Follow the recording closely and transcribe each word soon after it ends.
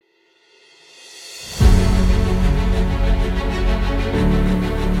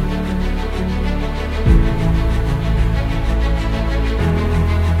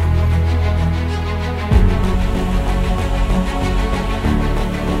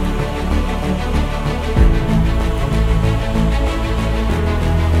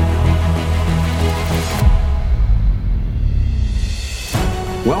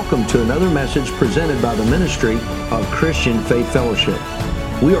Welcome to another message presented by the ministry of Christian Faith Fellowship.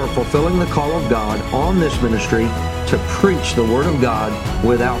 We are fulfilling the call of God on this ministry to preach the Word of God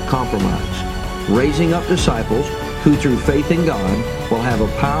without compromise, raising up disciples who through faith in God will have a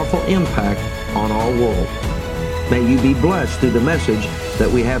powerful impact on our world. May you be blessed through the message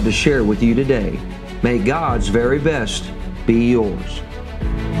that we have to share with you today. May God's very best be yours.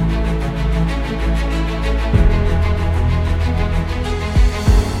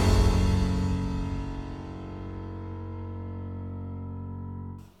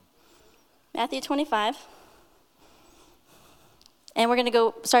 Matthew 25, and we're going to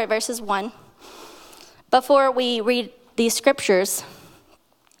go start at verses 1. Before we read these scriptures,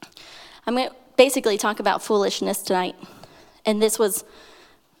 I'm going to basically talk about foolishness tonight. And this was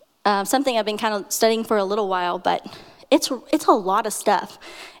something I've been kind of studying for a little while, but it's a lot of stuff.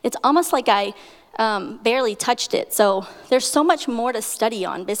 It's almost like I barely touched it. So there's so much more to study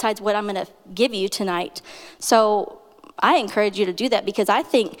on besides what I'm going to give you tonight. So I encourage you to do that because I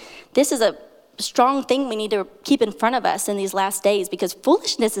think this is a strong thing we need to keep in front of us in these last days, because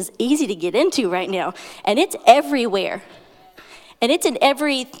foolishness is easy to get into right now, and it's everywhere, and it's in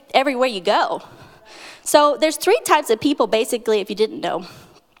everywhere you go. So there's three types of people, basically, if you didn't know,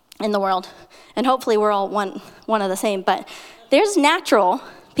 in the world, and hopefully we're all one of the same. But there's natural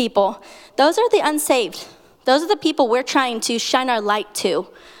people. Those are the unsaved. Those are the people we're trying to shine our light to.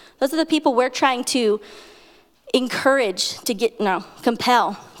 Those are the people we're trying to encourage to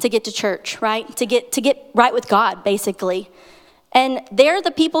compel to get to church, right? To get right with God, basically. And they're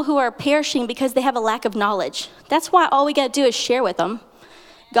the people who are perishing because they have a lack of knowledge. That's why all we got to do is share with them.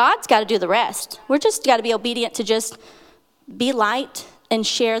 God's got to do the rest. We're just got to be obedient to just be light and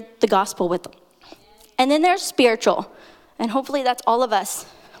share the gospel with them. And then there's spiritual. And hopefully that's all of us,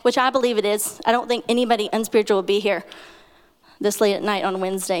 which I believe it is. I don't think anybody unspiritual will be here this late at night on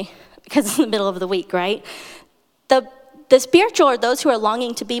Wednesday because it's in the middle of the week, right? The spiritual are those who are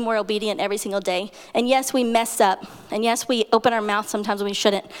longing to be more obedient every single day. And yes, we mess up. And yes, we open our mouth sometimes when we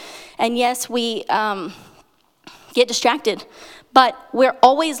shouldn't. And yes, we get distracted. But we're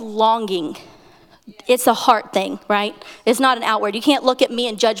always longing. It's a heart thing, right? It's not an outward. You can't look at me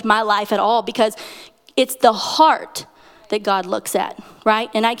and judge my life at all because it's the heart that God looks at, right?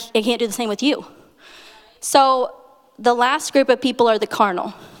 And I can't do the same with you. So the last group of people are the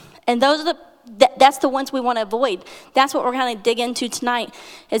carnal. And those are that's the ones we want to avoid. That's what we're going to dig into tonight,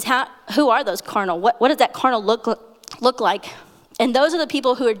 is who are those carnal? What does that carnal look like? And those are the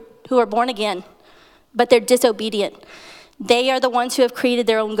people who are born again, but they're disobedient. They are the ones who have created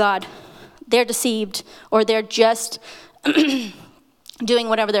their own God. They're deceived, or they're just doing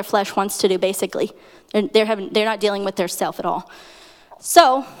whatever their flesh wants to do, basically. They're not dealing with their self at all.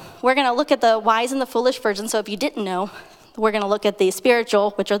 So we're going to look at the wise and the foolish virgin. So if you didn't know, we're going to look at the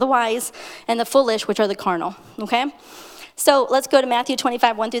spiritual, which are the wise, and the foolish, which are the carnal, okay? So let's go to Matthew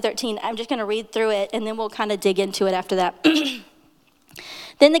 25, 1 through 13. I'm just going to read through it, and then we'll kind of dig into it after that.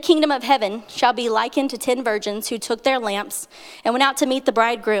 Then the kingdom of heaven shall be likened to 10 virgins who took their lamps and went out to meet the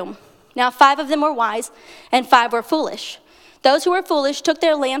bridegroom. Now 5 of them were wise, and 5 were foolish. Those who were foolish took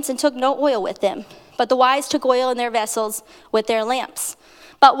their lamps and took no oil with them, but the wise took oil in their vessels with their lamps.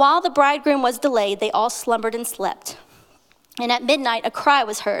 But while the bridegroom was delayed, they all slumbered and slept. And at midnight a cry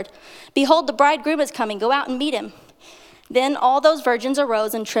was heard, "Behold, the bridegroom is coming, go out and meet him." Then all those virgins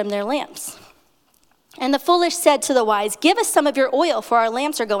arose and trimmed their lamps. And the foolish said to the wise, "Give us some of your oil, for our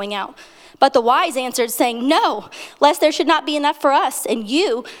lamps are going out." But the wise answered, saying, "No, lest there should not be enough for us and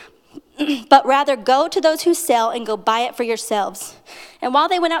you, but rather go to those who sell and go buy it for yourselves." And while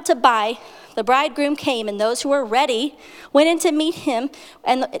they went out to buy, the bridegroom came, and those who were ready went in to meet him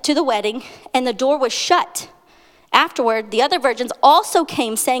and to the wedding, and the door was shut. Afterward, the other virgins also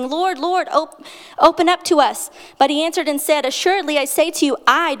came, saying, "Lord, Lord, open up to us." But he answered and said, "Assuredly, I say to you,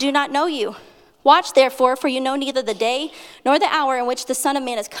 I do not know you. Watch therefore, for you know neither the day nor the hour in which the Son of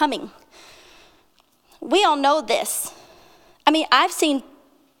Man is coming." We all know this. I mean, I've seen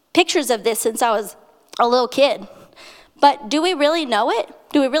pictures of this since I was a little kid. But do we really know it?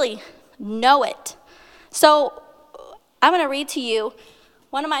 Do we really know it? So I'm going to read to you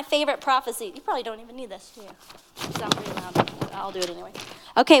one of my favorite prophecies. You probably don't even need this, do you? It sounds really loud. I'll do it anyway.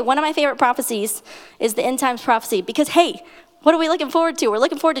 Okay, one of my favorite prophecies is the end times prophecy. Because, hey, what are we looking forward to? We're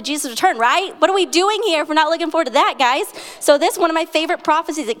looking forward to Jesus' return, right? What are we doing here if we're not looking forward to that, guys? So this is one of my favorite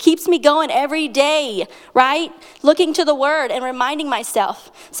prophecies. It keeps me going every day, right? Looking to the Word and reminding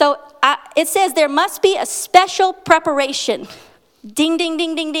myself. So it says there must be a special preparation. Ding, ding,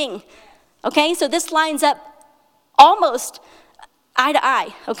 ding, ding, ding. Okay, so this lines up almost eye to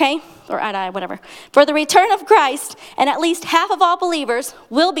eye, okay? Or eye to eye, whatever. For the return of Christ, and at least half of all believers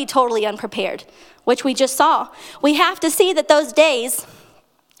will be totally unprepared, which we just saw. We have to see that those days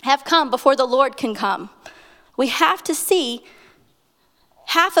have come before the Lord can come. We have to see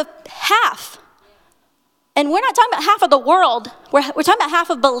half. And we're not talking about half of the world. We're talking about half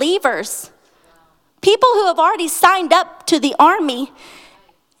of believers. People who have already signed up to the army,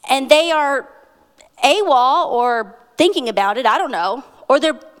 and they are AWOL or thinking about it, I don't know, or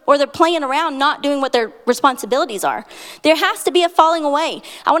they're playing around not doing what their responsibilities are. There has to be a falling away.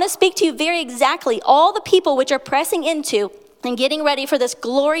 I want to speak to you very exactly. All the people which are pressing into and getting ready for this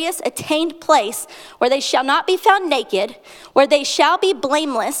glorious attained place where they shall not be found naked, where they shall be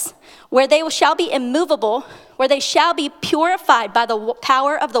blameless, where they shall be immovable, where they shall be purified by the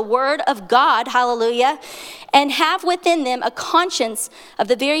power of the word of God, hallelujah, and have within them a conscience of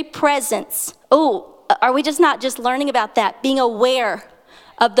the very presence. Oh, are we not just learning about that? Being aware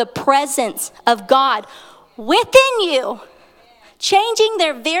of the presence of God within you, changing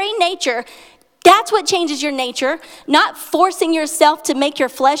their very nature. That's what changes your nature, not forcing yourself to make your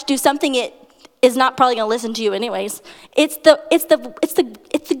flesh do something it is not probably going to listen to you anyways. It's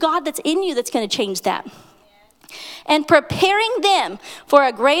the God that's in you that's going to change that. And preparing them for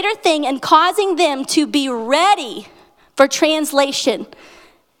a greater thing and causing them to be ready for translation.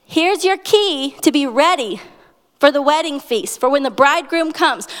 Here's your key to be ready for the wedding feast, for when the bridegroom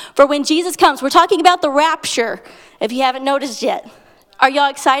comes, for when Jesus comes. We're talking about the rapture, if you haven't noticed yet. Are y'all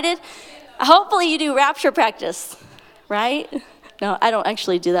excited? Hopefully you do rapture practice, right? No, I don't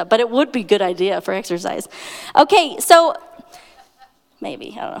actually do that, but it would be a good idea for exercise. Okay, so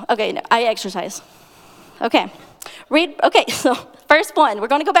maybe, I don't know. Okay, no, I exercise. Okay, so verse 1. We're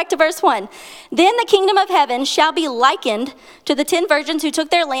going to go back to verse 1. Then the kingdom of heaven shall be likened to the 10 virgins who took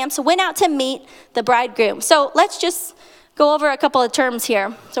their lamps, went out to meet the bridegroom. So let's just go over a couple of terms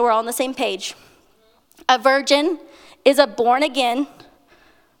here so we're all on the same page. A virgin is a born-again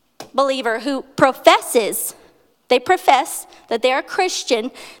believer who profess that they're a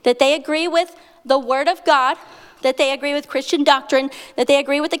Christian, that they agree with the word of God, that they agree with Christian doctrine, that they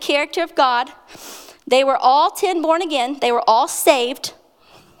agree with the character of God. They were all 10 born again. They were all saved.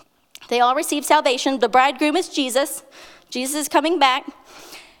 They all received salvation. The bridegroom is Jesus. Jesus is coming back.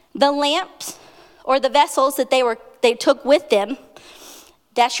 The lamps or the vessels that they took with them,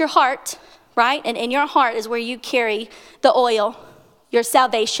 that's your heart, right? And in your heart is where you carry the oil, your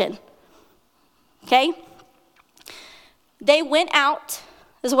salvation. Okay? They went out,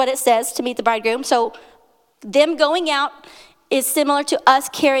 is what it says, to meet the bridegroom. So them going out is similar to us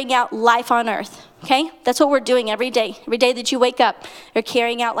carrying out life on earth. Okay? That's what we're doing every day. Every day that you wake up, you're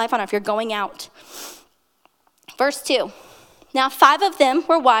carrying out life on earth. You're going out. Verse 2. Now 5 of them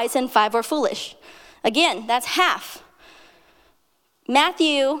were wise and 5 were foolish. Again, that's half.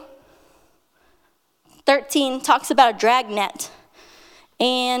 Matthew 13 talks about a dragnet.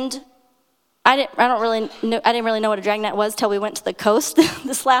 And I didn't really know what a dragnet was till we went to the coast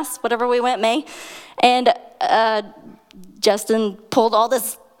this last, whatever we went, May. And Justin pulled all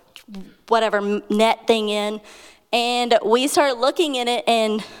this whatever net thing in, and we started looking in it,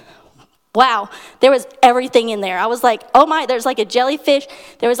 and wow, there was everything in there. I was like, oh my, there's like a jellyfish,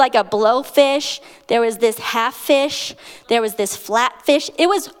 there was like a blowfish, there was this half fish, there was this flat fish. It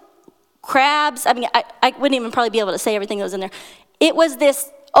was crabs. I mean, I wouldn't even probably be able to say everything that was in there. It was this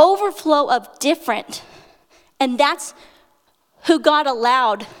overflow of different, and that's who God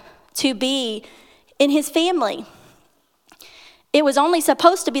allowed to be in his family. It was only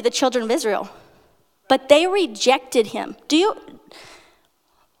supposed to be the children of Israel, but they rejected him.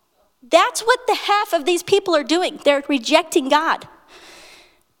 That's what the half of these people are doing. They're rejecting God.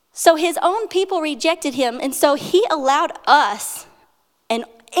 So his own people rejected him, and so he allowed us and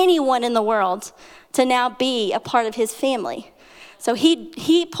anyone in the world to now be a part of his family. So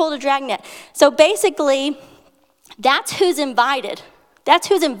he pulled a dragnet. So basically, that's who's invited. That's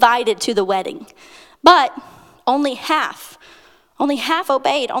who's invited to the wedding. But only half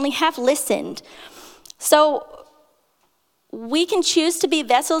obeyed, only half listened. So we can choose to be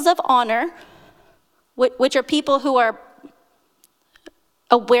vessels of honor, which are people who are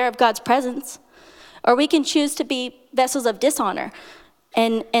aware of God's presence, or we can choose to be vessels of dishonor,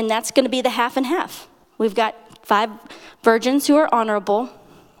 and that's going to be the half and half. We've got 5 virgins who are honorable,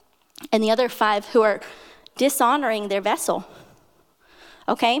 and the other 5 who are dishonoring their vessel.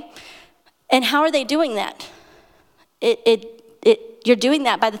 Okay? And how are they doing that? You're doing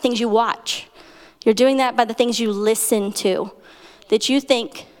that by the things you watch. You're doing that by the things you listen to, that you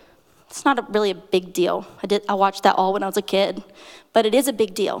think, it's not really a big deal. I watched that all when I was a kid, but it is a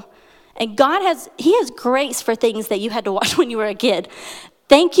big deal. And he has grace for things that you had to watch when you were a kid.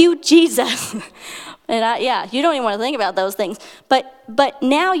 Thank you, Jesus. And you don't even want to think about those things. But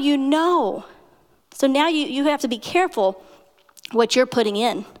now you know. So now you have to be careful what you're putting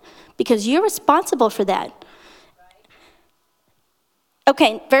in, because you're responsible for that.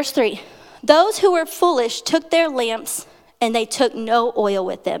 Okay, verse 3. Those who were foolish took their lamps, and they took no oil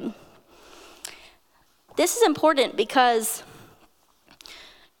with them. This is important because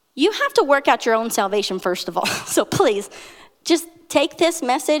you have to work out your own salvation first of all. So please, just take this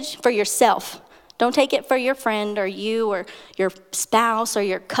message for yourself. Don't take it for your friend or you or your spouse or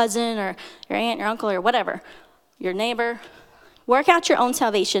your cousin or your aunt, your uncle, or whatever, your neighbor. Work out your own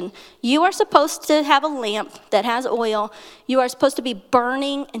salvation. You are supposed to have a lamp that has oil. You are supposed to be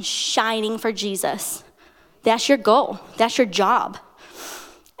burning and shining for Jesus. That's your goal. That's your job.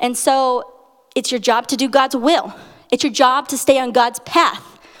 And so it's your job to do God's will. It's your job to stay on God's path.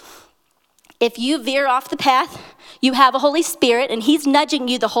 If you veer off the path, you have a Holy Spirit, and he's nudging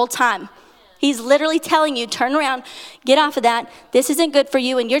you the whole time. He's literally telling you, turn around, get off of that. This isn't good for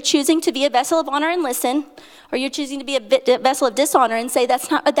you, and you're choosing to be a vessel of honor and listen, or you're choosing to be a vessel of dishonor and say, that's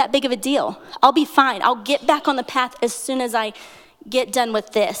not that big of a deal. I'll be fine. I'll get back on the path as soon as I get done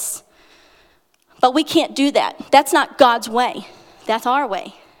with this. But we can't do that. That's not God's way. That's our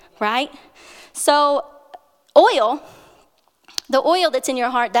way, right? So the oil that's in your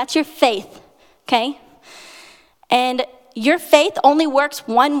heart, that's your faith. Okay? And your faith only works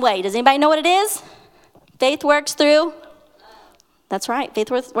one way. Does anybody know what it is? Faith works through? That's right.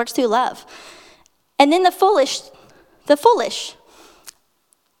 Faith works through love. And then the foolish.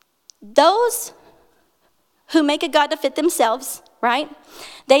 Those who make a God to fit themselves, right?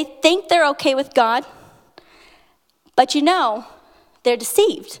 They think they're okay with God, but they're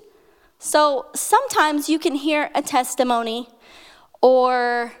deceived. So sometimes you can hear a testimony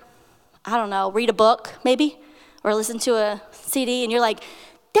or, read a book maybe, or listen to a CD, and you're like,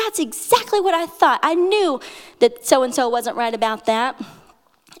 that's exactly what I thought. I knew that so-and-so wasn't right about that.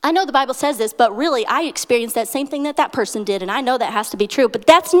 I know the Bible says this, but really I experienced that same thing that person did, and I know that has to be true, but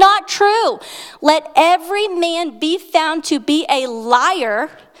that's not true. Let every man be found to be a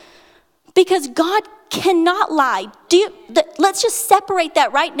liar, because God cannot lie. Let's just separate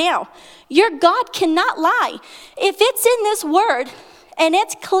that right now. Your God cannot lie. If it's in this word and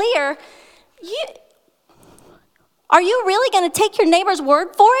it's clear, are you really going to take your neighbor's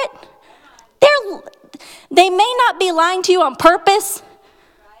word for it? They may not be lying to you on purpose,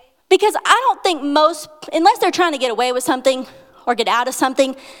 because I don't think unless they're trying to get away with something or get out of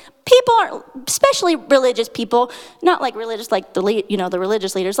something, people are, especially religious people, not like religious, like the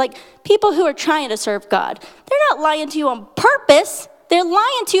religious leaders, like people who are trying to serve God. They're not lying to you on purpose. They're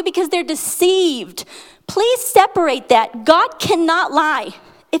lying to you because they're deceived. Please separate that. God cannot lie.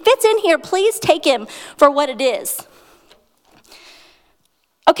 If it's in here, please take him for what it is.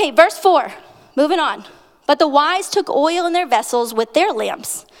 Okay, verse 4, moving on. But the wise took oil in their vessels with their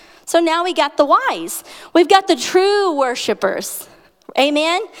lamps. So now we got the wise. We've got the true worshipers.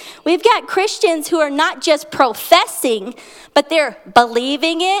 Amen? We've got Christians who are not just professing, but they're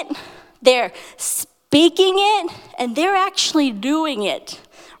believing it, they're speaking it, and they're actually doing it,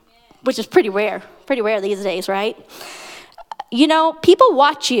 which is pretty rare these days, right? People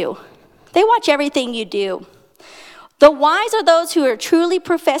watch you. They watch everything you do. The wise are those who are truly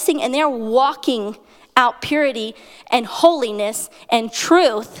professing, and they're walking out purity and holiness and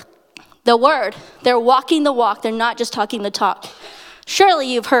truth. The word. They're walking the walk. They're not just talking the talk.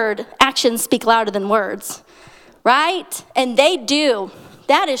 Surely you've heard actions speak louder than words, right? And they do.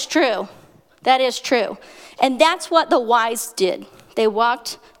 That is true. That is true. And that's what the wise did. They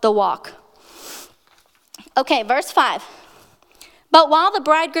walked the walk. Okay, verse 5. But while the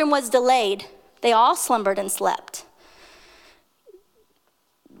bridegroom was delayed, they all slumbered and slept.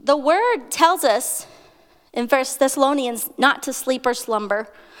 The word tells us in 1 Thessalonians not to sleep or slumber,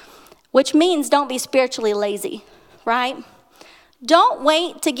 which means don't be spiritually lazy, right? Don't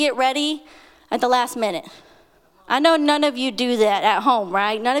wait to get ready at the last minute. I know none of you do that at home,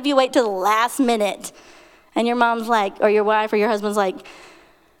 right? None of you wait till the last minute. And your mom's like, or your wife or your husband's like,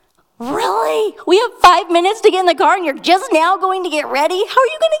 really? We have 5 minutes to get in the car and you're just now going to get ready? How are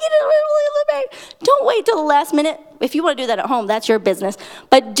you going to get it? Don't wait till the last minute. If you want to do that at home, that's your business.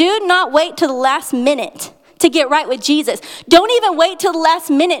 But do not wait till the last minute to get right with Jesus. Don't even wait till the last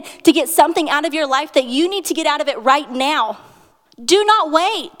minute to get something out of your life that you need to get out of it right now. Do not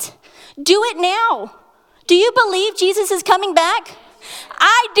wait. Do it now. Do you believe Jesus is coming back?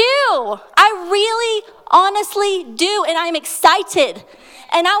 I do. I really, honestly do. And I'm excited.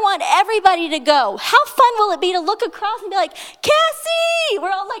 And I want everybody to go. How fun will it be to look across and be like, Cassie!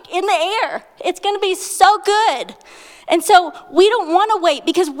 We're all like in the air. It's going to be so good. And so we don't want to wait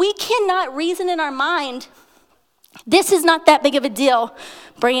because we cannot reason in our mind, this is not that big of a deal,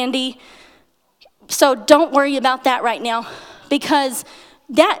 Brandy. So don't worry about that right now because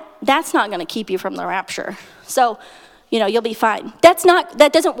that's not going to keep you from the rapture. So, you'll be fine. That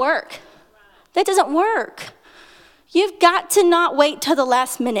doesn't work. That doesn't work. You've got to not wait till the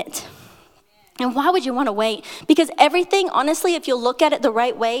last minute. And why would you want to wait? Because everything, honestly, if you look at it the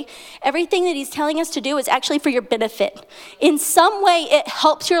right way, everything that he's telling us to do is actually for your benefit. In some way, it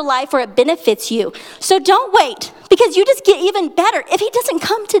helps your life or it benefits you. So don't wait because you just get even better. If he doesn't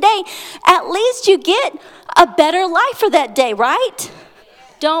come today, at least you get a better life for that day, right?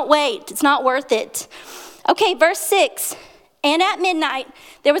 Don't wait. It's not worth it. Okay, verse 6. And at midnight,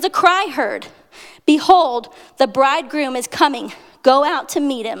 there was a cry heard. Behold, the bridegroom is coming. Go out to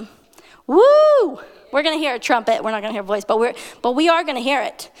meet him. Woo! We're going to hear a trumpet. We're not going to hear a voice, but we are going to hear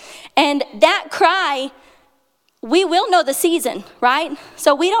it. And that cry, we will know the season, right?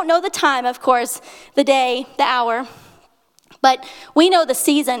 So we don't know the time, of course, the day, the hour, but we know the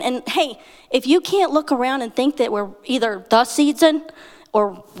season. And hey, if you can't look around and think that we're either the season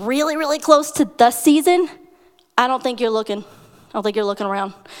or really, really close to the season, I don't think you're looking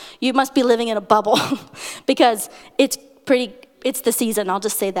around. You must be living in a bubble because it's the season. I'll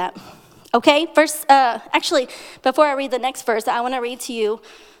just say that. Okay, actually, before I read the next verse, I want to read to you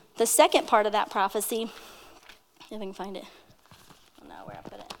the second part of that prophecy. If I can find it. I don't know where I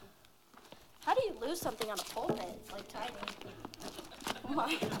put it. How do you lose something on a pulpit? It's like tiny. Oh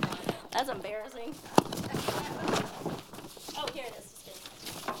my, that's embarrassing. Oh, here it is.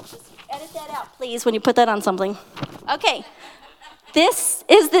 Just edit that out, please, when you put that on something. Okay, this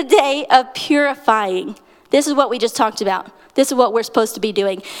is the day of purifying. This is what we just talked about. This is what we're supposed to be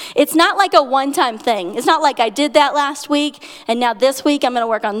doing. It's not like a one-time thing. It's not like I did that last week, and now this week I'm going to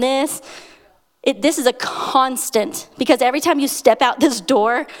work on this. This is a constant, because every time you step out this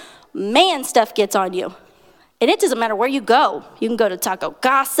door, man, stuff gets on you. And it doesn't matter where you go. You can go to Taco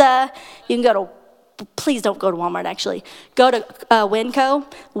Casa. You can go to, please don't go to Walmart, actually. Go to Winco,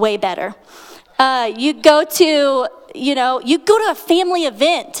 way better. You go to a family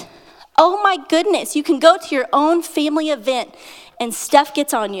event. Oh my goodness, you can go to your own family event and stuff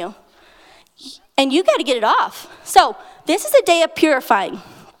gets on you. And you got to get it off. So this is a day of purifying.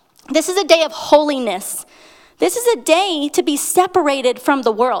 This is a day of holiness. This is a day to be separated from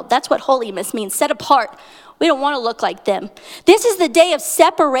the world. That's what holiness means, set apart. We don't want to look like them. This is the day of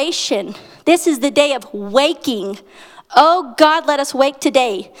separation. This is the day of waking. Oh God, let us wake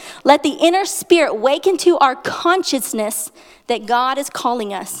today. Let the inner spirit wake into our consciousness that God is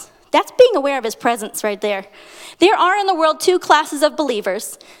calling us. That's being aware of his presence right there. There are in the world two classes of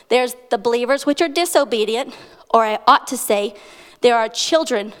believers. There's the believers which are disobedient, or I ought to say, there are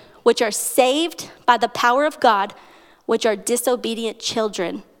children which are saved by the power of God, which are disobedient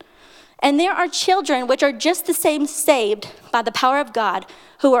children. And there are children which are just the same saved by the power of God,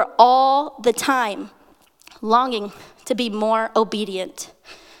 who are all the time longing to be more obedient.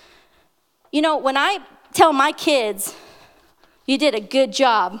 When I tell my kids, you did a good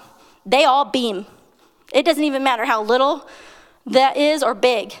job, they all beam. It doesn't even matter how little that is or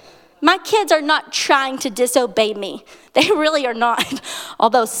big. My kids are not trying to disobey me. They really are not.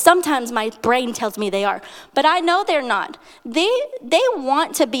 Although sometimes my brain tells me they are. But I know they're not. They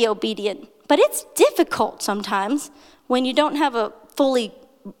want to be obedient. But it's difficult sometimes when you don't have a fully,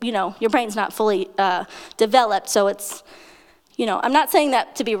 your brain's not fully developed. So it's, I'm not saying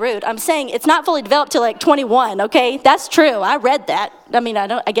that to be rude. I'm saying it's not fully developed till like 21, okay? That's true. I read that.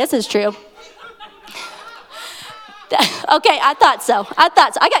 I guess it's true. Okay, I thought so.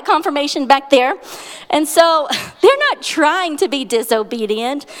 I got confirmation back there. And so they're not trying to be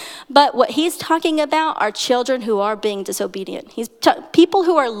disobedient, but what he's talking about are children who are being disobedient. People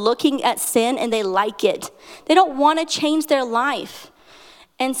who are looking at sin and they like it. They don't want to change their life.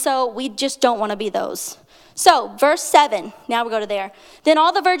 And so we just don't want to be those. So, verse 7, now we go to there. Then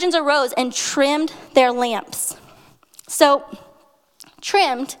all the virgins arose and trimmed their lamps. So,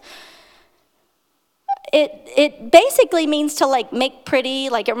 trimmed, it basically means to make pretty.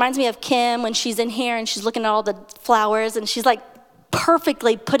 It reminds me of Kim when she's in here and she's looking at all the flowers and she's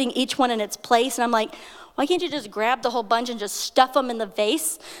perfectly putting each one in its place. And I'm like, why can't you just grab the whole bunch and just stuff them in the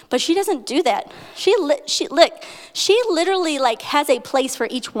vase? But she doesn't do that. She literally has a place for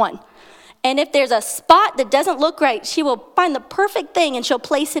each one. And if there's a spot that doesn't look right, she will find the perfect thing and she'll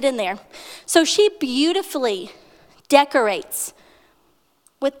place it in there. So she beautifully decorates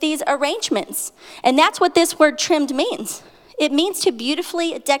with these arrangements. And that's what this word trimmed means. It means to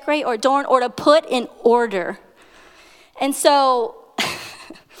beautifully decorate or adorn or to put in order. And so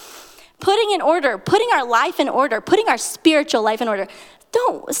putting in order, putting our life in order, putting our spiritual life in order.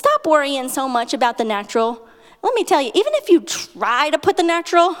 Don't stop worrying so much about the natural. Let me tell you, even if you try to put the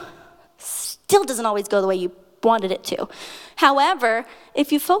natural, still doesn't always go the way you wanted it to. However,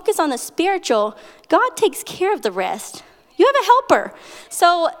 if you focus on the spiritual, God takes care of the rest. You have a helper.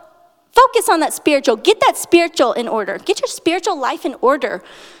 So focus on that spiritual. Get that spiritual in order. Get your spiritual life in order.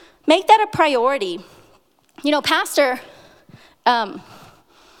 Make that a priority. You know, Pastor,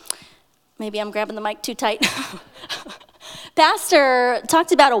 maybe I'm grabbing the mic too tight. Pastor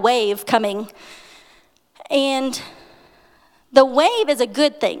talked about a wave coming. And the wave is a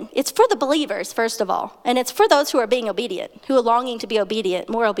good thing. It's for the believers, first of all. And it's for those who are being obedient, who are longing to be obedient,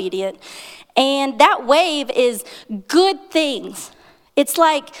 more obedient. And that wave is good things. It's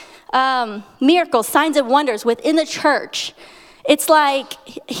like miracles, signs and wonders within the church. It's like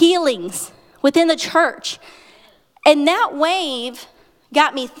healings within the church. And that wave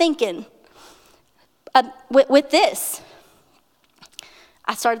got me thinking with this.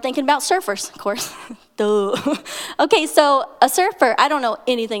 I started thinking about surfers, of course. Duh. Okay, so a surfer, I don't know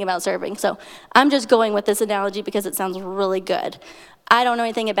anything about surfing, so I'm just going with this analogy because it sounds really good. I don't know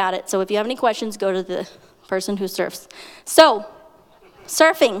anything about it, so if you have any questions, go to the person who surfs. So,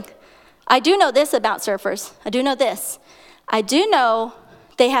 surfing. I do know this about surfers. I do know this. I do know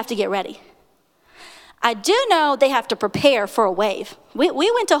they have to get ready. I do know they have to prepare for a wave. We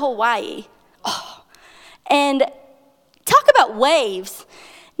went to Hawaii. Oh, and talk about waves.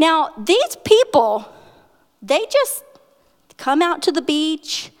 Now, these people, they just come out to the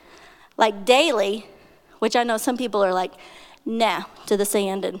beach like daily, which I know some people are like, nah, to the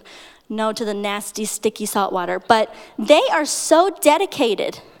sand and no to the nasty, sticky salt water. But they are so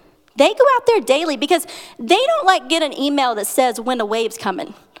dedicated. They go out there daily because they don't like get an email that says when a wave's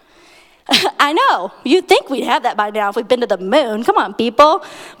coming. I know, you'd think we'd have that by now if we've been to the moon. Come on, people.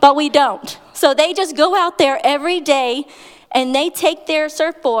 But we don't. So they just go out there every day and they take their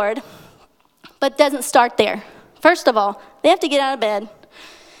surfboard, but it doesn't start there. First of all, they have to get out of bed.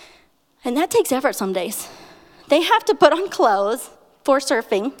 And that takes effort some days. They have to put on clothes for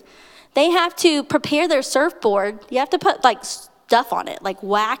surfing. They have to prepare their surfboard. You have to put like stuff on it, like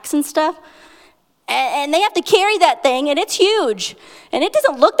wax and stuff. And they have to carry that thing, and it's huge. And it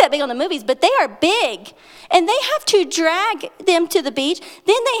doesn't look that big on the movies, but they are big. And they have to drag them to the beach.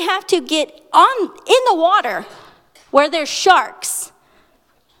 Then they have to get in the water where there's sharks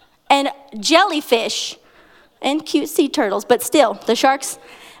and jellyfish and cute sea turtles. But still, the sharks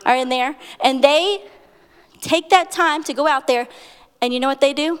are in there. And they take that time to go out there. And you know what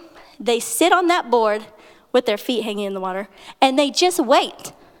they do? They sit on that board with their feet hanging in the water. And they just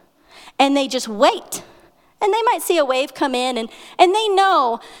wait. And they just wait. And they might see a wave come in, and they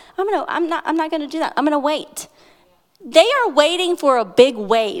know, I'm not gonna do that. I'm gonna wait. They are waiting for a big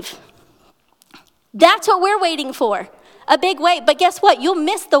wave. That's what we're waiting for, a big wave. But guess what? You'll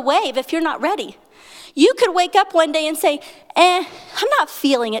miss the wave if you're not ready. You could wake up one day and say, I'm not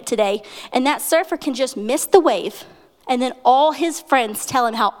feeling it today. And that surfer can just miss the wave. And then all his friends tell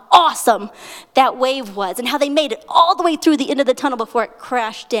him how awesome that wave was and how they made it all the way through the end of the tunnel before it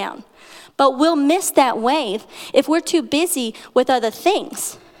crashed down. But we'll miss that wave if we're too busy with other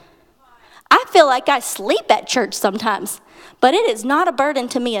things. I feel like I sleep at church sometimes, but it is not a burden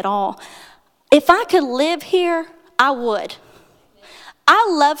to me at all. If I could live here, I would. I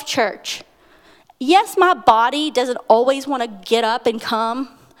love church. Yes, my body doesn't always want to get up and come,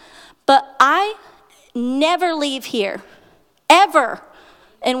 but I never leave here, ever,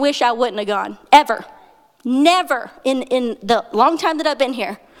 and wish I wouldn't have gone, ever. Never in the long time that I've been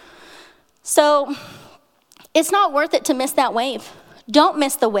here. So it's not worth it to miss that wave. Don't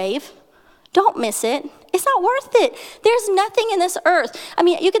miss the wave. Don't miss it. It's not worth it. There's nothing in this earth. I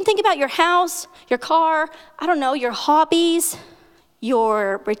mean, you can think about your house, your car, I don't know, your hobbies,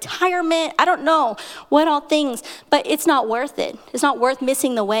 your retirement, I don't know what all things, but it's not worth it. It's not worth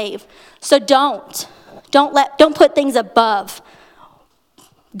missing the wave. So don't put things above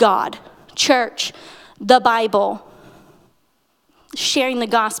God, church, the Bible, sharing the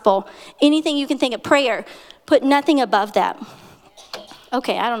gospel, anything you can think of, prayer. Put nothing above that.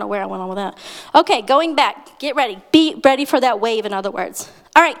 Okay, I don't know where I went on with that. Okay, going back, get ready. Be ready for that wave, in other words.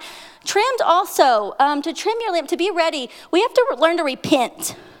 All right, trimmed also. To trim your lamp, to be ready, we have to learn to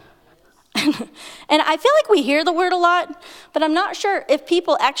repent. And I feel like we hear the word a lot, but I'm not sure if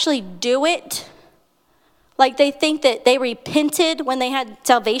people actually do it. Like they think that they repented when they had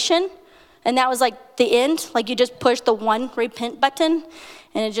salvation, and that was like the end. Like you just push the one repent button,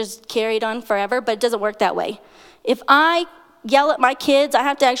 and it just carried on forever, but it doesn't work that way. If I yell at my kids, I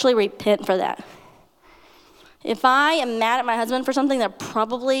have to actually repent for that. If I am mad at my husband for something that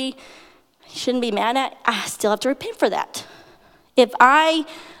probably shouldn't be mad at. I still have to repent for that. If I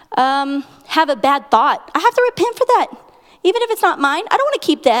have a bad thought, I have to repent for that. Even if it's not mine, I don't want to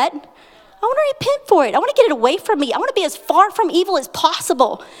keep that. I want to repent for it. I want to get it away from me. I want to be as far from evil as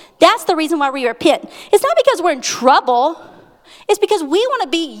possible. That's the reason why we repent. It's not because we're in trouble. It's because we want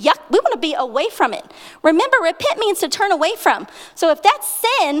to be away from it. Remember, repent means to turn away from. So if that's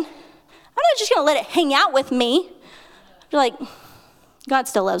sin, I'm not just going to let it hang out with me. You're like, God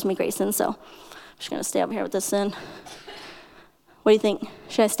still loves me, Grayson, so I'm just going to stay over here with this sin. What do you think?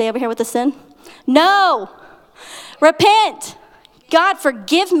 Should I stay over here with the sin? No. Repent. God,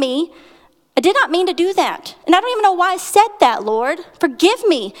 forgive me. I did not mean to do that. And I don't even know why I said that, Lord. Forgive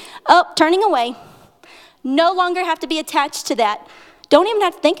me. Oh, turning away. No longer have to be attached to that. Don't even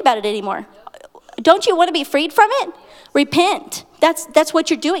have to think about it anymore. Don't you want to be freed from it? Repent. That's what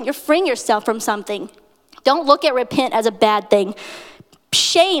you're doing. You're freeing yourself from something. Don't look at repent as a bad thing.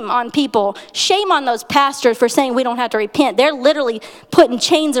 Shame on people. Shame on those pastors for saying we don't have to repent. They're literally putting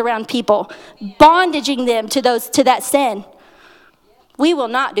chains around people, bondaging them to that sin. We will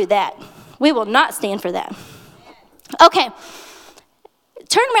not do that. We will not stand for that. Okay.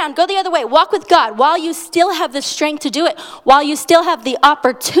 Turn around, go the other way. Walk with God while you still have the strength to do it, while you still have the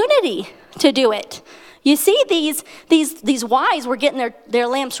opportunity to do it. You see, these wives were getting their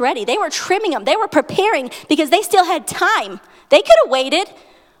lamps ready. They were trimming them. They were preparing because they still had time. They could have waited.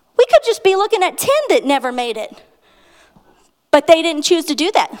 We could just be looking at 10 that never made it. But they didn't choose to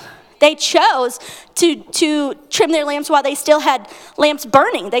do that. They chose to trim their lamps while they still had lamps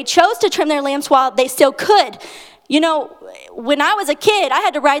burning. They chose to trim their lamps while they still could. You know, when I was a kid, I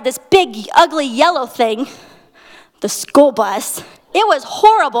had to ride this big, ugly yellow thing, the school bus. It was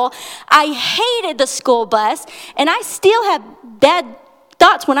horrible. I hated the school bus, and I still have bad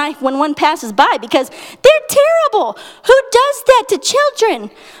thoughts when one passes by because they're terrible. Who does that to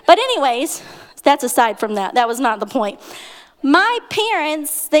children? But anyways, that's aside from that. That was not the point. My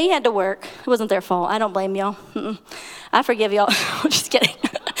parents, they had to work. It wasn't their fault. I don't blame y'all. I forgive y'all. I'm just kidding.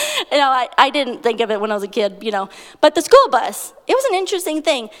 I didn't think of it when I was a kid, But the school bus, it was an interesting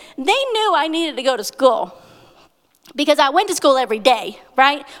thing. They knew I needed to go to school because I went to school every day,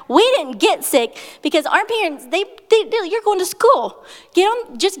 right? We didn't get sick because our parents, you're going to school.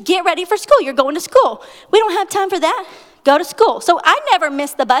 Just get ready for school. You're going to school. We don't have time for that. Go to school. So I never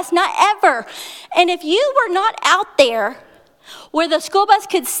missed the bus, not ever. And if you were not out there where the school bus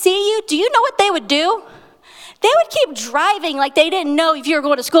could see you, do you know what they would do? They would keep driving like they didn't know if you were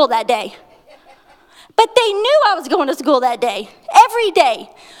going to school that day. But they knew I was going to school that day, every day.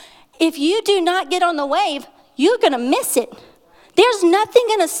 If you do not get on the wave, you're going to miss it. There's nothing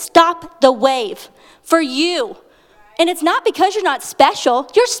going to stop the wave for you. And it's not because you're not special.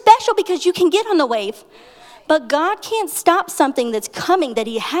 You're special because you can get on the wave. But God can't stop something that's coming that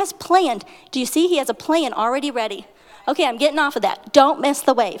he has planned. Do you see? He has a plan already ready. Okay, I'm getting off of that. Don't miss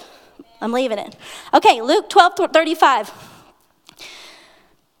the wave. I'm leaving it. Okay, Luke 12:35.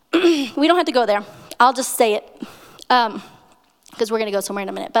 We don't have to go there. I'll just say it because we're going to go somewhere in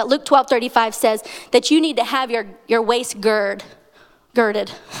a minute. But Luke 12:35 says that you need to have your waist girded.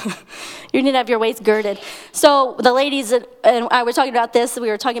 You need to have your waist girded. So the ladies and I were talking about this. We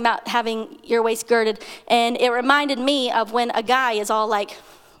were talking about having your waist girded. And it reminded me of when a guy is all like,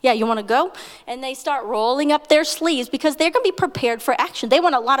 yeah, you want to go? And they start rolling up their sleeves because they're going to be prepared for action. They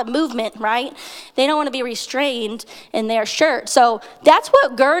want a lot of movement, right? They don't want to be restrained in their shirt. So that's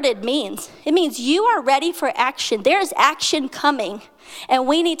what girded means. It means you are ready for action. There's action coming, and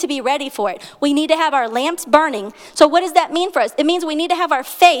we need to be ready for it. We need to have our lamps burning. So what does that mean for us? It means we need to have our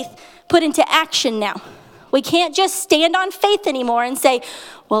faith put into action now. We can't just stand on faith anymore and say,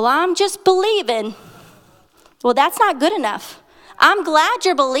 well, I'm just believing. Well, that's not good enough. I'm glad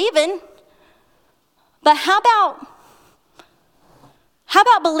you're believing, but how about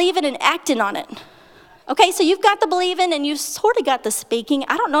believing and acting on it? Okay, so you've got the believing and you sort of got the speaking.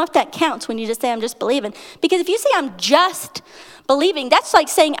 I don't know if that counts when you just say I'm just believing. Because if you say I'm just believing, that's like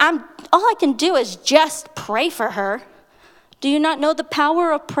saying all I can do is just pray for her. Do you not know the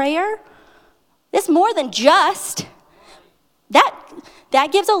power of prayer? It's more than just. That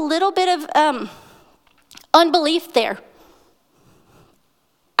gives a little bit of unbelief there.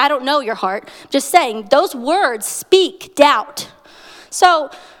 I don't know your heart. Just saying, those words speak doubt.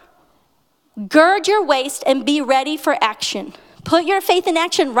 So, gird your waist and be ready for action. Put your faith in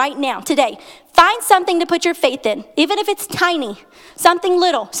action right now, today. Find something to put your faith in, even if it's tiny, something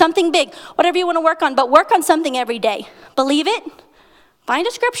little, something big, whatever you want to work on, but work on something every day. Believe it. Find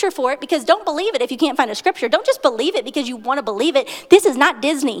a scripture for it, because don't believe it if you can't find a scripture. Don't just believe it because you want to believe it. This is not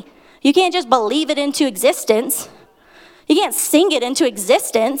Disney. You can't just believe it into existence. You can't sing it into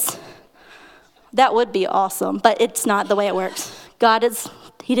existence. That would be awesome, but it's not the way it works.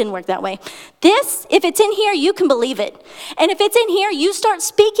 He didn't work that way. This, if it's in here, you can believe it. And if it's in here, you start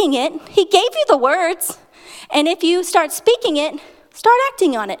speaking it. He gave you the words. And if you start speaking it, start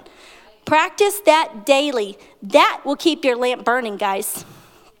acting on it. Practice that daily. That will keep your lamp burning, guys.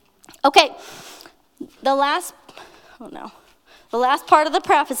 Okay, the last part of the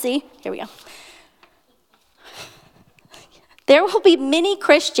prophecy, here we go. There will be many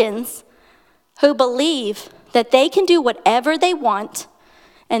Christians who believe that they can do whatever they want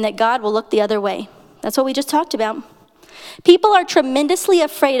and that God will look the other way. That's what we just talked about. People are tremendously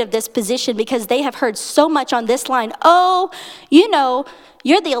afraid of this position because they have heard so much on this line. Oh,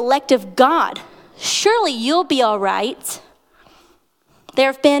 you're the elect of God. Surely you'll be all right.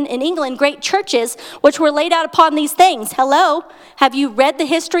 There have been in England great churches which were laid out upon these things. Hello, have you read the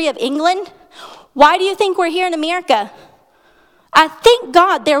history of England? Why do you think we're here in America? I thank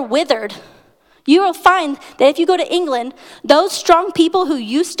God they're withered. You will find that if you go to England, those strong people who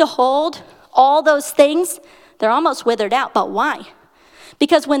used to hold all those things, they're almost withered out. But why?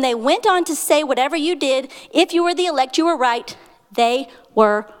 Because when they went on to say whatever you did, if you were the elect, you were right, they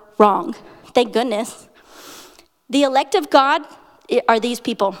were wrong. Thank goodness. The elect of God are these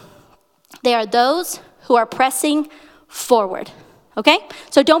people. They are those who are pressing forward. Okay?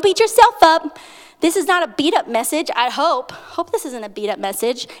 So don't beat yourself up. This is not a beat-up message, I hope. Hope this isn't a beat-up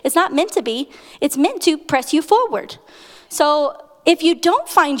message. It's not meant to be. It's meant to press you forward. So if you don't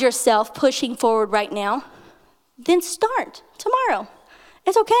find yourself pushing forward right now, then start tomorrow.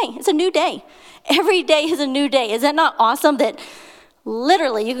 It's okay. It's a new day. Every day is a new day. Is that not awesome that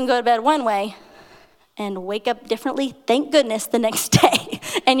literally you can go to bed one way and wake up differently? Thank goodness the next day.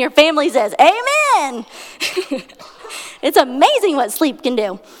 And your family says, amen. It's amazing what sleep can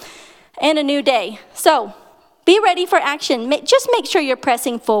do. And a new day. So be ready for action. Just make sure you're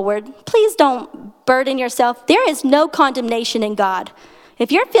pressing forward. Please don't burden yourself. There is no condemnation in God.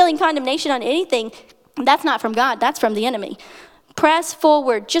 If you're feeling condemnation on anything, that's not from God. That's from the enemy. Press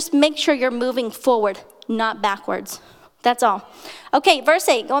forward. Just make sure you're moving forward, not backwards. That's all. Okay, verse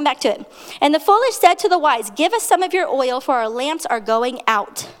 8, going back to it. And the foolish said to the wise, give us some of your oil, for our lamps are going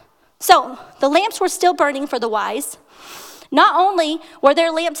out. So the lamps were still burning for the wise. Not only were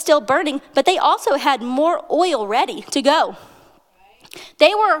their lamps still burning, but they also had more oil ready to go.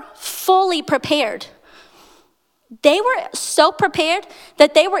 They were fully prepared. They were so prepared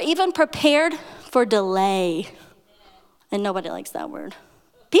that they were even prepared for delay. And nobody likes that word.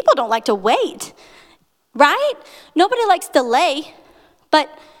 People don't like to wait, right? Nobody likes delay, but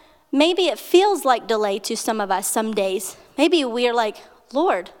maybe it feels like delay to some of us some days. Maybe we're like,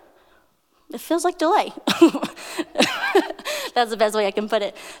 Lord, it feels like delay. That's the best way I can put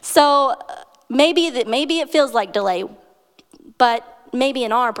it. So maybe it feels like delay, but maybe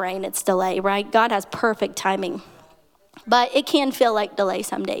in our brain it's delay, right? God has perfect timing, but it can feel like delay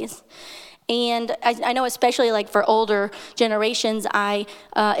some days. And I know, especially like for older generations,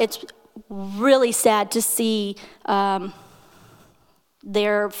 it's really sad to see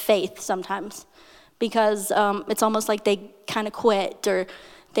their faith sometimes, because it's almost like they kind of quit, or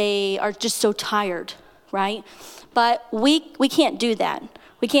they are just so tired, right? But we can't do that.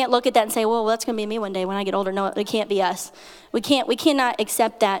 We can't look at that and say, well, that's going to be me one day when I get older. No, it can't be us. We cannot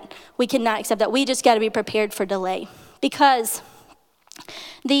accept that. We cannot accept that. We just got to be prepared for delay, because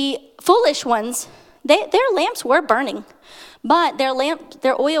the foolish ones, their lamps were burning, but their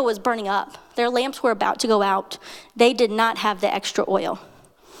oil was burning up. Their lamps were about to go out. They did not have the extra oil.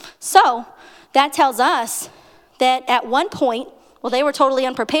 So that tells us that at one point, well, they were totally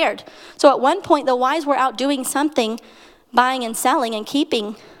unprepared. So at one point, the wise were out doing something, buying and selling and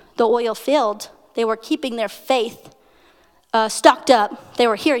keeping the oil filled. They were keeping their faith stocked up. They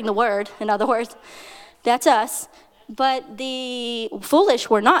were hearing the word, in other words. That's us. But the foolish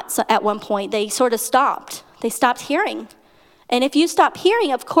were not at one point. They sort of stopped. They stopped hearing. And if you stop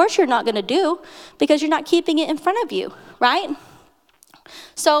hearing, of course you're not going to do, because you're not keeping it in front of you, right?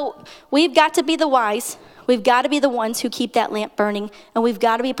 So we've got to be the wise. We've got to be the ones who keep that lamp burning, and we've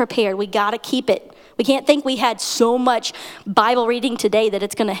got to be prepared. We got to keep it. We can't think we had so much Bible reading today that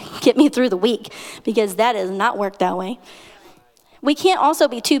it's going to get me through the week, because that does not work that way. We can't also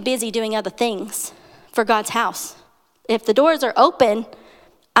be too busy doing other things for God's house. If the doors are open,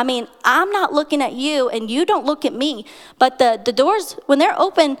 I mean, I'm not looking at you and you don't look at me, but the doors, when they're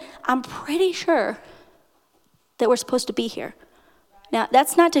open, I'm pretty sure that we're supposed to be here. Now,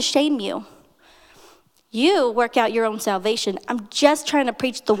 that's not to shame you. You work out your own salvation. I'm just trying to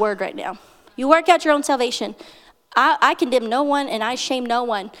preach the word right now. You work out your own salvation. I condemn no one and I shame no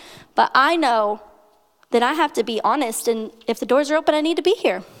one, but I know that I have to be honest, and if the doors are open, I need to be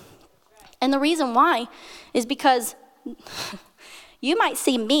here. And the reason why is because you might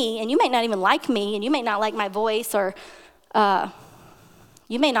see me, and you may not even like me, and you may not like my voice, or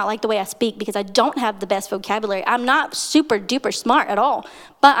you may not like the way I speak because I don't have the best vocabulary. I'm not super duper smart at all,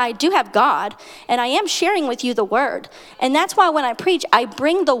 but I do have God, and I am sharing with you the word. And that's why when I preach, I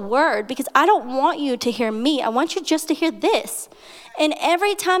bring the word, because I don't want you to hear me. I want you just to hear this. And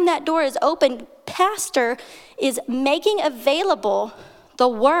every time that door is open, Pastor is making available the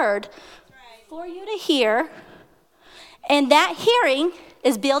word for you to hear. And that hearing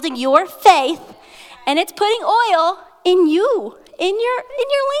is building your faith, and it's putting oil in you, in your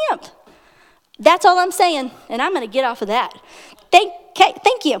lamp. That's all I'm saying, and I'm going to get off of that.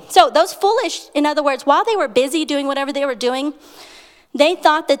 Thank you. So those foolish, in other words, while they were busy doing whatever they were doing,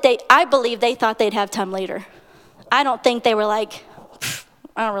 I believe they thought they'd have time later. I don't think they were like,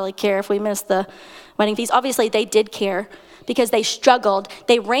 I don't really care if we miss the wedding feast. Obviously, they did care because they struggled.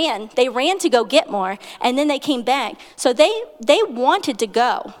 They ran to go get more, and then they came back. So they wanted to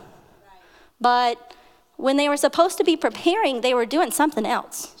go. But when they were supposed to be preparing, they were doing something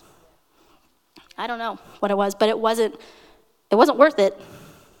else. I don't know what it was, but it wasn't worth it.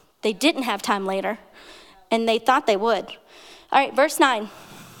 They didn't have time later, and they thought they would. All right, verse 9.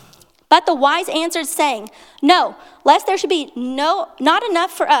 But the wise answered, saying, No, lest there should be not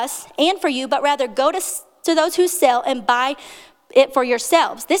enough for us and for you, but rather go to those who sell and buy it for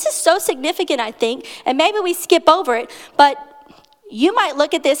yourselves. This is so significant, I think, and maybe we skip over it, but you might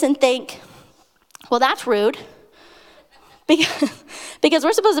look at this and think, well, that's rude, because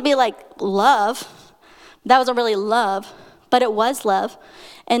we're supposed to be like love. That wasn't really love, but it was love.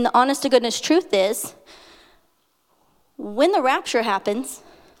 And the honest to goodness truth is, when the rapture happens,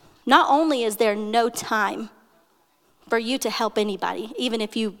 not only is there no time for you to help anybody, even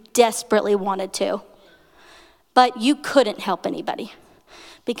if you desperately wanted to, but you couldn't help anybody,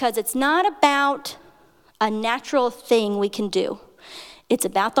 because it's not about a natural thing we can do. It's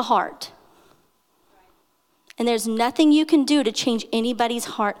about the heart. And there's nothing you can do to change anybody's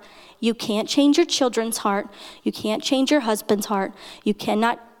heart. You can't change your children's heart. You can't change your husband's heart. You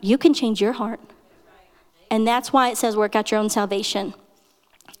can change your heart. And that's why it says work out your own salvation.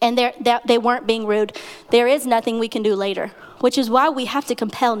 And they weren't being rude. There is nothing we can do later, which is why we have to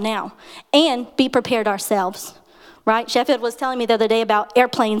compel now and be prepared ourselves, right? Sheffield was telling me the other day about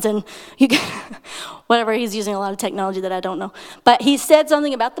airplanes and whatever. He's using a lot of technology that I don't know. But he said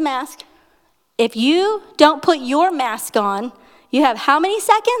something about the mask. If you don't put your mask on, you have how many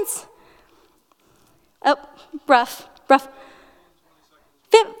seconds? Oh, rough.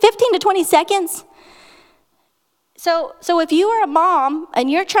 15 to 20 seconds. So if you are a mom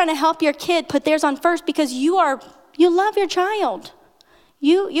and you're trying to help your kid put theirs on first because you love your child,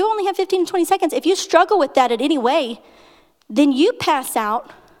 you only have 15 to 20 seconds. If you struggle with that in any way, then you pass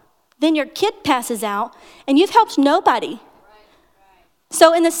out, then your kid passes out, and you've helped nobody.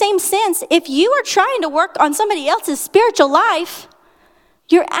 So in the same sense, if you are trying to work on somebody else's spiritual life,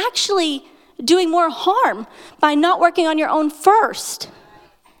 you're actually doing more harm by not working on your own first.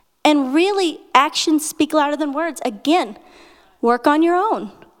 And really, actions speak louder than words. Again, work on your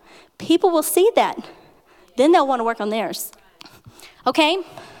own. People will see that. Then they'll want to work on theirs. Okay?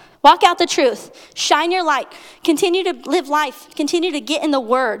 Walk out the truth. Shine your light. Continue to live life. Continue to get in the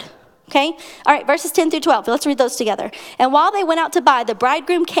word. Okay? All right, verses 10 through 12. Let's read those together. And while they went out to buy, the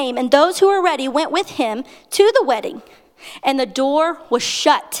bridegroom came, and those who were ready went with him to the wedding. And the door was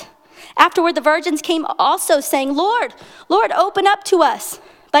shut. Afterward, the virgins came also, saying, Lord, Lord, open up to us.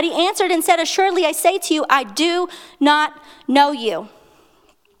 But he answered and said, Assuredly, I say to you, I do not know you.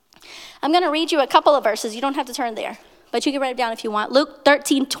 I'm going to read you a couple of verses. You don't have to turn there, but you can write it down if you want. Luke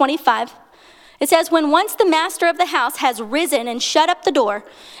 13:25. It says, When once the master of the house has risen and shut up the door,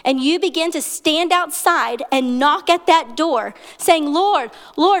 and you begin to stand outside and knock at that door, saying, Lord,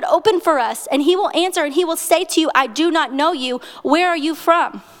 Lord, open for us. And he will answer and he will say to you, I do not know you. Where are you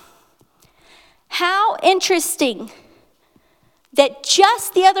from? How interesting that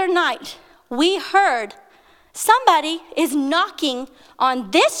just the other night we heard somebody is knocking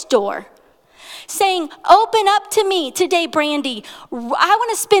on this door saying, open up to me today, Brandy. I want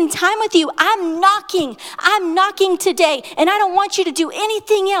to spend time with you. I'm knocking today, and I don't want you to do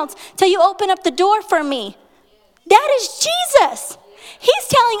anything else till you open up the door for me. That is Jesus. He's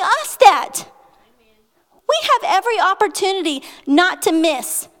telling us that. We have every opportunity not to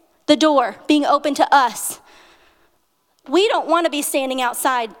miss the door being open to us. We don't want to be standing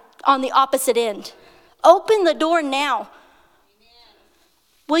outside on the opposite end. Open the door now.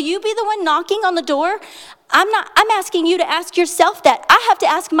 Will you be the one knocking on the door? I'm asking you to ask yourself that. I have to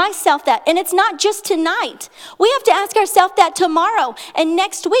ask myself that. And it's not just tonight. We have to ask ourselves that tomorrow and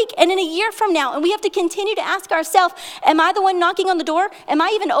next week and in a year from now. And we have to continue to ask ourselves, am I the one knocking on the door? Am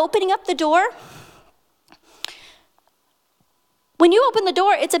I even opening up the door? When you open the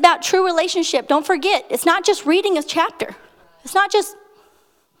door, it's about true relationship. Don't forget, it's not just reading a chapter. It's not just,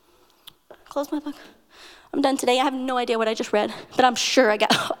 close my book. I'm done today. I have no idea what I just read, but I'm sure I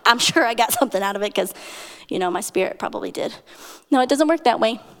got something out of it because, my spirit probably did. No, it doesn't work that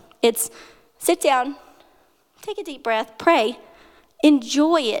way. It's sit down, take a deep breath, pray,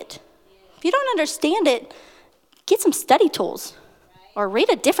 enjoy it. If you don't understand it, get some study tools or read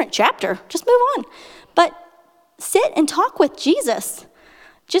a different chapter. Just move on. But sit and talk with Jesus.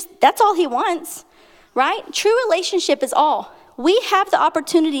 That's all he wants, right? True relationship is all. We have the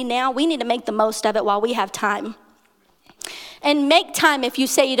opportunity now. We need to make the most of it while we have time. And make time if you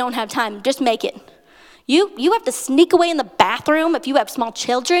say you don't have time. Just make it. You have to sneak away in the bathroom. If you have small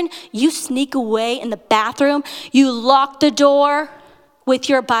children, you sneak away in the bathroom. You lock the door with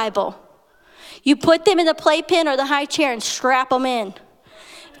your Bible. You put them in the playpen or the high chair and strap them in.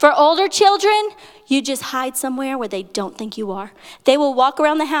 For older children, you just hide somewhere where they don't think you are. They will walk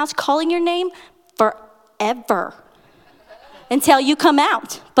around the house calling your name forever. Until you come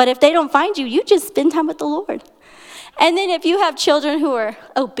out. But if they don't find you, you just spend time with the Lord. And then if you have children who are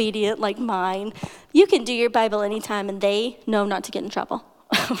obedient like mine, you can do your Bible anytime and they know not to get in trouble.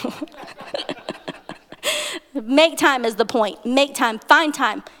 Make time is the point. Make time. Find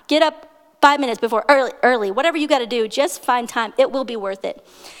time. Get up 5 minutes before early. Whatever you got to do, just find time. It will be worth it.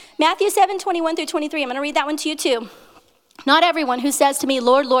 Matthew 7:21-23. I'm going to read that one to you too. Not everyone who says to me,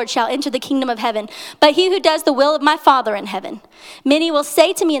 Lord, Lord, shall enter the kingdom of heaven, but he who does the will of my Father in heaven. Many will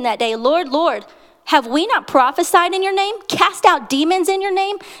say to me in that day, Lord, Lord, have we not prophesied in your name, cast out demons in your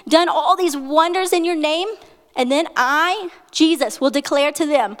name, done all these wonders in your name? And then I, Jesus, will declare to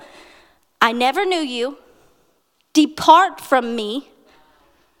them, I never knew you. Depart from me,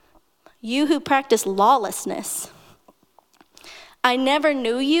 you who practice lawlessness. I never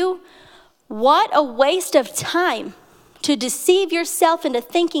knew you. What a waste of time to deceive yourself into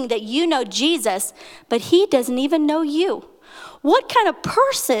thinking that you know Jesus, but he doesn't even know you. What kind of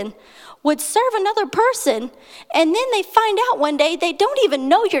person would serve another person and then they find out one day they don't even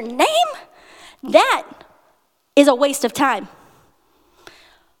know your name? That is a waste of time.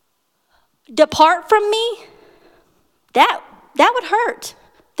 Depart from me? That would hurt.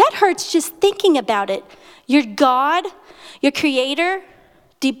 That hurts just thinking about it. Your God, your Creator,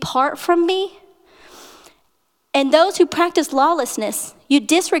 depart from me? And those who practice lawlessness, you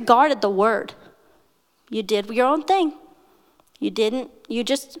disregarded the word. You did your own thing. You didn't.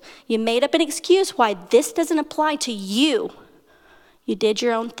 You made up an excuse why this doesn't apply to you. You did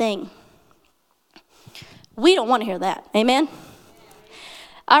your own thing. We don't want to hear that. Amen?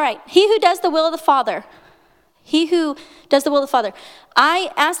 All right. He who does the will of the Father. He who does the will of the Father.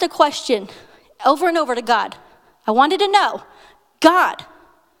 I asked a question over and over to God. I wanted to know, God,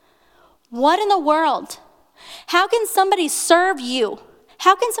 what in the world? How can somebody serve you?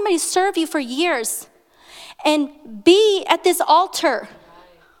 How can somebody serve you for years and be at this altar?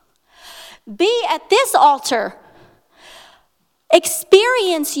 Be at this altar.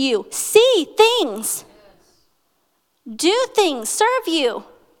 Experience you. See things. Do things. Serve you.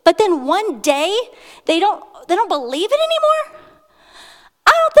 But then one day they don't believe it anymore?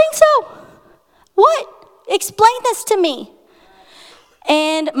 I don't think so. What? Explain this to me.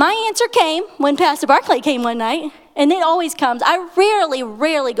 And my answer came when Pastor Barclay came one night, and it always comes. I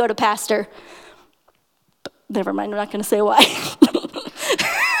rarely go to Pastor. Never mind, I'm not going to say why.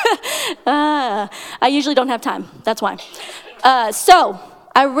 I usually don't have time. That's why. So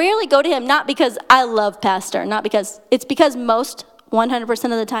I rarely go to him, not because I love Pastor, it's because most 100%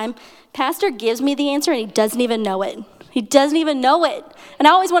 of the time, Pastor gives me the answer and he doesn't even know it. He doesn't even know it. And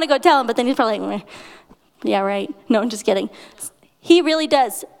I always want to go tell him, but then he's probably like, yeah, right. No, I'm just kidding. He really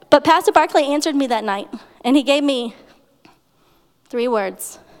does. But Pastor Barclay answered me that night, and he gave me 3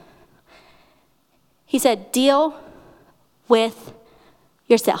 words. He said, deal with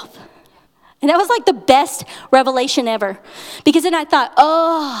yourself. And that was like the best revelation ever. Because then I thought,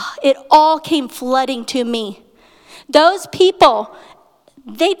 it all came flooding to me. Those people,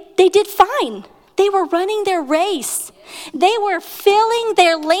 they did fine. They were running their race. They were filling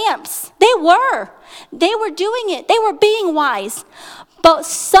their lamps. They were doing it. They were being wise. But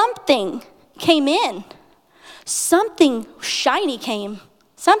something came in. Something shiny came.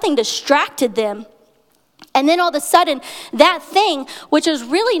 Something distracted them. And then all of a sudden, that thing, which was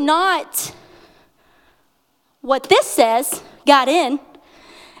really not what this says, got in.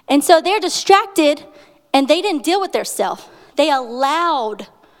 And so they're distracted, And they didn't deal with their self. They allowed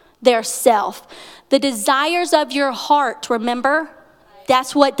their self. The desires of your heart, remember?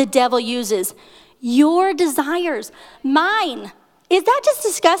 That's what the devil uses. Your desires, mine. Is that just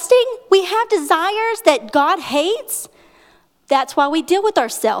disgusting? We have desires that God hates. That's why we deal with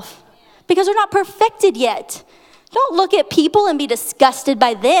ourselves, because we're not perfected yet. Don't look at people and be disgusted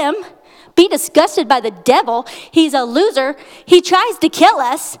by them. Be disgusted by the devil. He's a loser. He tries to kill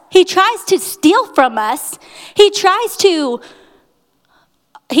us. He tries to steal from us. He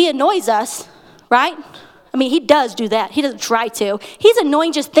annoys us, right? I mean, he does do that. He doesn't try to. He's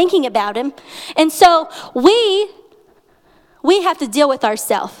annoying just thinking about him. And so we have to deal with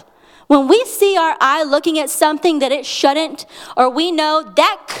ourselves. When we see our eye looking at something that it shouldn't, or we know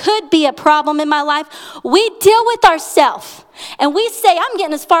that could be a problem in my life, we deal with ourselves. And we say, I'm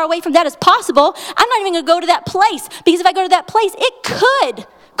getting as far away from that as possible. I'm not even going to go to that place, because if I go to that place, it could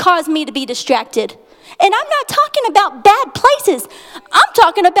cause me to be distracted. And I'm not talking about bad places. I'm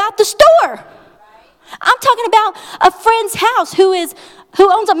talking about the store. I'm talking about a friend's house who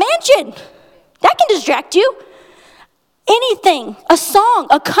owns a mansion. That can distract you. Anything, a song,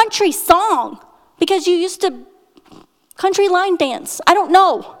 a country song, because you used to country line dance. I don't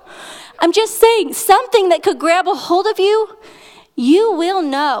know. I'm just saying, something that could grab a hold of you, you will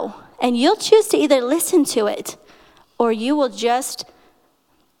know. And you'll choose to either listen to it, or you will just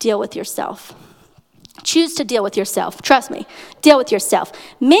deal with yourself. Choose to deal with yourself. Trust me. Deal with yourself.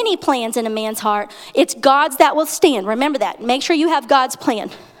 Many plans in a man's heart. It's God's that will stand. Remember that. Make sure you have God's plan.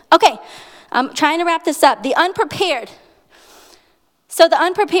 Okay, I'm trying to wrap this up. The unprepared. So the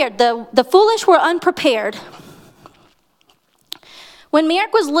unprepared, the foolish were unprepared. When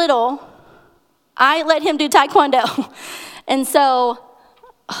Merrick was little, I let him do taekwondo. And so,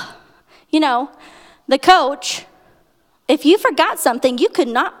 the coach, if you forgot something, you could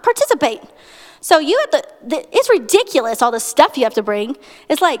not participate. So you have it's ridiculous, all the stuff you have to bring.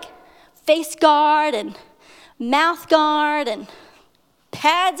 It's like face guard and mouth guard and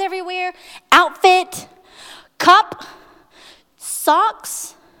pads everywhere, outfit, cup,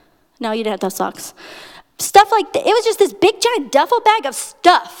 socks. No, you didn't have to have socks. Stuff like that. It was just this big giant duffel bag of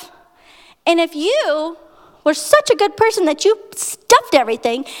stuff. And if you were such a good person that you stuffed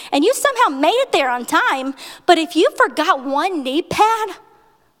everything and you somehow made it there on time, but if you forgot one knee pad,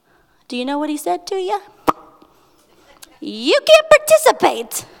 do you know what he said to you? You can't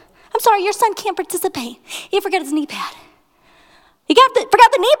participate. I'm sorry, your son can't participate. He forgot his knee pad. He forgot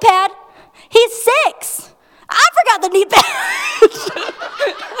the knee pad. He's 6. I forgot the knee pad.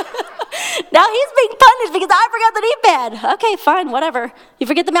 Now he's being punished because I forgot the knee pad. Okay, fine, whatever. You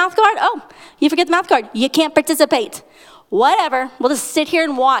forget the mouth guard? Oh, you forget the mouth guard. You can't participate. Whatever. We'll just sit here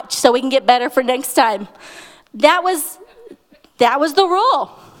and watch so we can get better for next time. That was the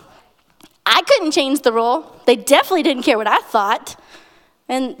rule. I couldn't change the rule. They definitely didn't care what I thought.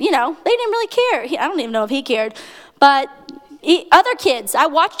 And, they didn't really care. I don't even know if he cared. But other kids, I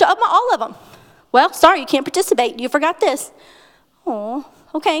watched all of them. Well, sorry, you can't participate. You forgot this. Oh,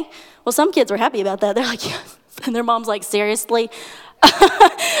 okay. Well, some kids were happy about that. They're like, yes. And their mom's like, seriously?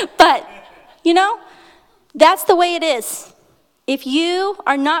 But, that's the way it is. If you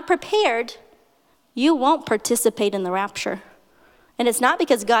are not prepared, you won't participate in the rapture. And it's not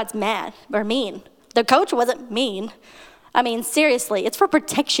because God's mad or mean. The coach wasn't mean. I mean, seriously, it's for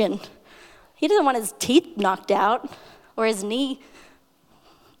protection. He doesn't want his teeth knocked out or his knee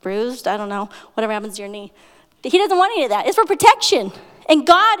bruised. I don't know, whatever happens to your knee. He doesn't want any of that. It's for protection. And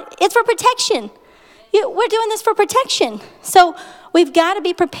God, it's for protection. We're doing this for protection. So we've got to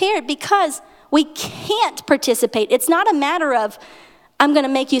be prepared because we can't participate. It's not a matter of, I'm going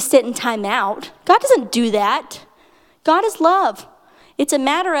to make you sit in time out. God doesn't do that. God is love. It's a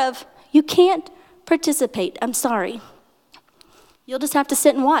matter of, you can't participate. I'm sorry. You'll just have to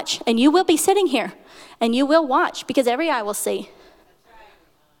sit and watch. And you will be sitting here. And you will watch because every eye will see.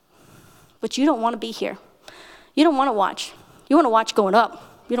 But you don't want to be here. You don't want to watch. You want to watch going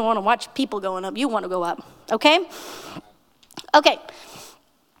up. You don't want to watch people going up. You want to go up. Okay? Okay.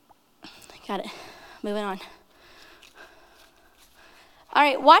 Got it. Moving on. All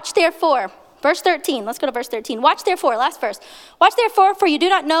right. Watch therefore. Verse 13. Let's go to verse 13. Watch therefore. Last verse. Watch therefore, for you do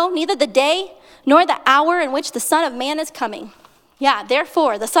not know neither the day nor the hour in which the Son of Man is coming. Yeah,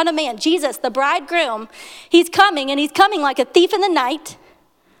 therefore, the Son of Man, Jesus, the bridegroom, he's coming, and he's coming like a thief in the night.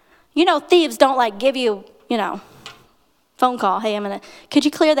 Thieves don't give you, phone call. Hey, could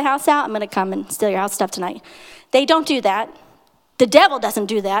you clear the house out? I'm going to come and steal your house stuff tonight. They don't do that. The devil doesn't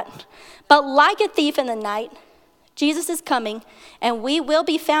do that. But like a thief in the night, Jesus is coming, and we will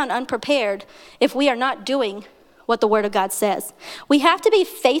be found unprepared if we are not doing what the Word of God says. We have to be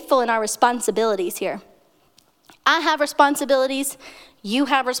faithful in our responsibilities here. I have responsibilities. You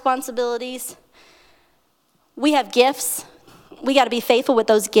have responsibilities. We have gifts. We got to be faithful with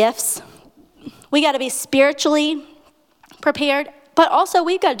those gifts. We got to be spiritually prepared, but also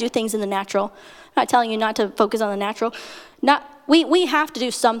we've got to do things in the natural. I'm not telling you not to focus on the natural. We have to do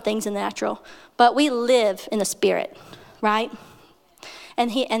some things in the natural, but we live in the spirit, right?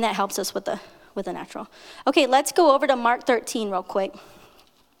 And that helps us with the natural. Okay, let's go over to Mark 13 real quick.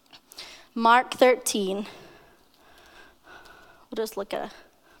 Mark 13. We'll just look at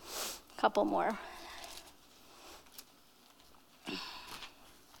a couple more.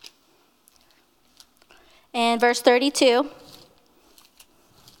 And verse 32.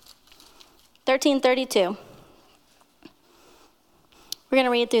 13:32. We're going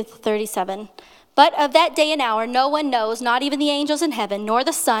to read through 37. But of that day and hour no one knows, not even the angels in heaven, nor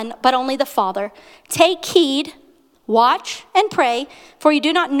the Son, but only the Father. Take heed, watch, and pray, for you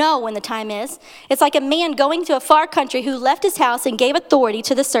do not know when the time is. It's like a man going to a far country who left his house and gave authority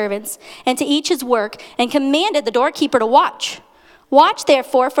to the servants and to each his work, and commanded the doorkeeper to watch. Watch,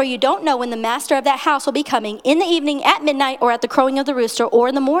 therefore, for you don't know when the master of that house will be coming, in the evening, at midnight, or at the crowing of the rooster, or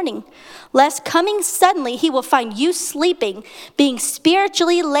in the morning, lest coming suddenly he will find you sleeping, being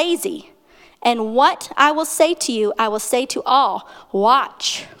spiritually lazy. And what I will say to you, I will say to all,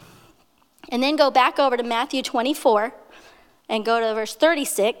 watch. And then go back over to Matthew 24 and go to verse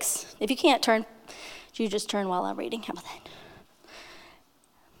 36. If you can't turn, you just turn while I'm reading. How about that?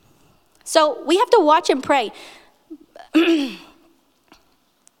 So we have to watch and pray.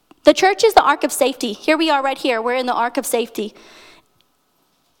 The church is the ark of safety. Here we are right here. We're in the ark of safety.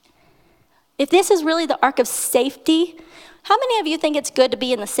 If this is really the ark of safety, how many of you think it's good to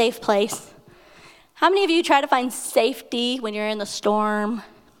be in the safe place? How many of you try to find safety when you're in the storm?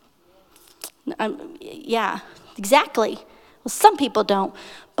 Yeah, exactly. Well, some people don't,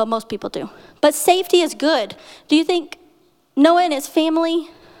 but most people do. But safety is good. Do you think Noah and his family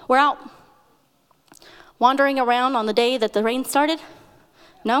were out wandering around on the day that the rain started?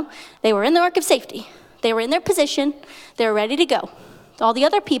 No, they were in the ark of safety. They were in their position. They were ready to go. All the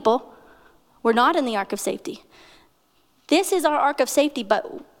other people were not in the ark of safety. This is our ark of safety,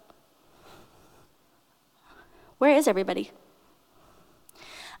 but where is everybody?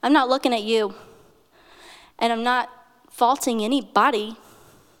 I'm not looking at you, and I'm not faulting anybody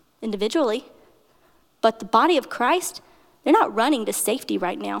individually, but the body of Christ, they're not running to safety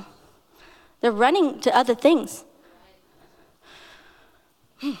right now. They're running to other things.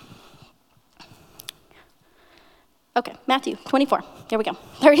 Okay, Matthew 24. Here we go.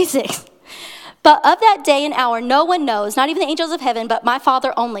 36. But of that day and hour no one knows, not even the angels of heaven, but my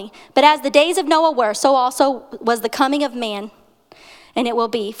Father only. But as the days of Noah were, so also was the coming of man. And it will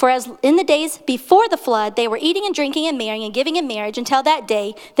be. For as in the days before the flood, they were eating and drinking and marrying and giving in marriage until that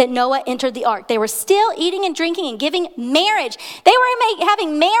day that Noah entered the ark. They were still eating and drinking and giving marriage. They were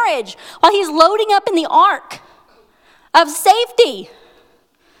having marriage while he's loading up in the ark of safety.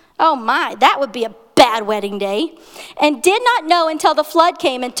 Oh my, that would be a bad wedding day. And did not know until the flood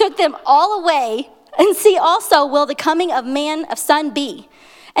came and took them all away. And see also will the coming of man of son be.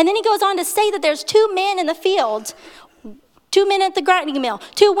 And then he goes on to say that there's 2 men in the field, 2 men at the grinding mill,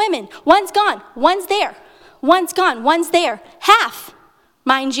 2 women. One's gone, one's there. One's gone, one's there. Half,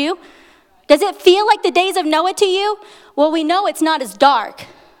 mind you. Does it feel like the days of Noah to you? Well, we know it's not as dark,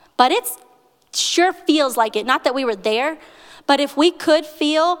 but it sure feels like it. Not that we were there, but if we could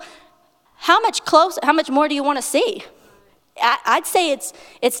feel, how much more do you want to see? I'd say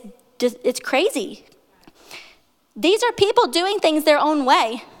it's crazy. These are people doing things their own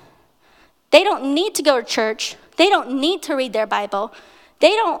way. They don't need to go to church. They don't need to read their Bible.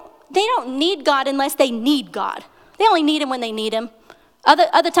 They don't need God unless they need God. They only need him when they need him.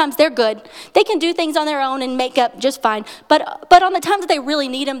 Other times they're good. They can do things on their own and make up just fine. But on the times that they really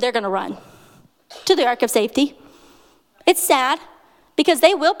need him, they're going to run to the ark of safety. It's sad because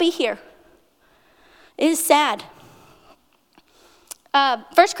they will be here. It is sad. 1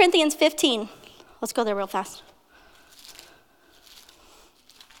 Corinthians 15. Let's go there real fast.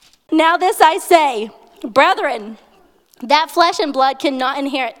 Now this I say, brethren, that flesh and blood cannot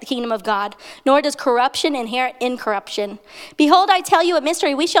inherit the kingdom of God, nor does corruption inherit incorruption. Behold, I tell you a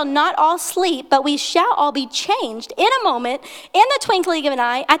mystery. We shall not all sleep, but we shall all be changed in a moment, in the twinkling of an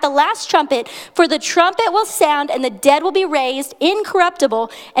eye, at the last trumpet. For the trumpet will sound, and the dead will be raised incorruptible,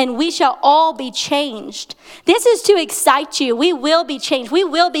 and we shall all be changed. This is to excite you. We will be changed. We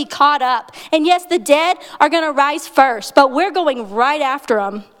will be caught up. And yes, the dead are going to rise first, but we're going right after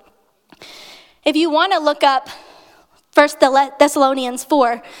them. If you want to look up 1 Thessalonians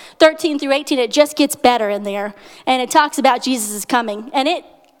 4, 13 through 18, it just gets better in there. And it talks about Jesus' coming. And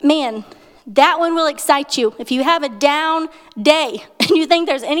That one will excite you. If you have a down day and you think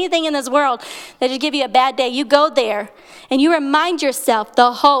there's anything in this world that should give you a bad day, you go there and you remind yourself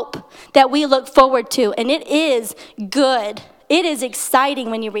the hope that we look forward to. And it is good. It is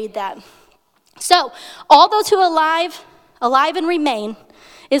exciting when you read that. So, all those who are alive and remain,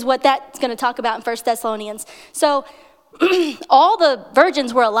 is what that's going to talk about in 1 Thessalonians. So, all the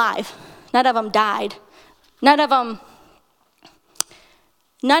virgins were alive. None of them died. None of them,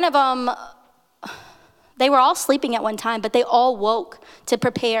 they were all sleeping at one time, but they all woke to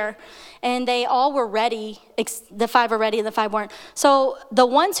prepare. And they all were ready. The 5 were ready and the 5 weren't. So the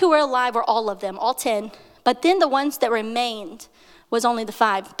ones who were alive were all of them, all 10. But then the ones that remained was only the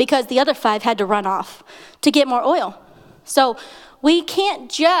 5, because the other 5 had to run off to get more oil. So we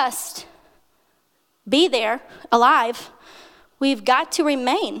can't just be there alive. We've got to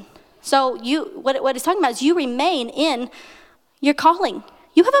remain. So what it's talking about is you remain in your calling.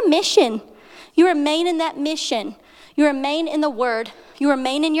 You have a mission. You remain in that mission. You remain in the word. You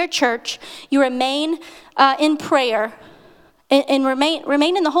remain in your church. You remain in prayer. And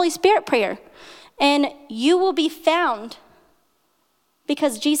remain in the Holy Spirit prayer. And you will be found.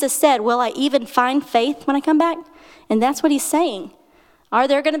 Because Jesus said, will I even find faith when I come back? And that's what he's saying. Is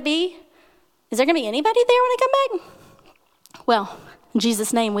there going to be anybody there when I come back? Well, in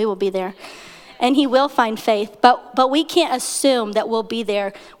Jesus' name, we will be there. And he will find faith. But we can't assume that we'll be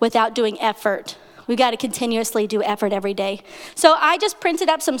there without doing effort. We've got to continuously do effort every day. So I just printed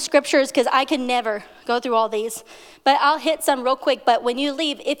up some scriptures because I can never go through all these. But I'll hit some real quick. But when you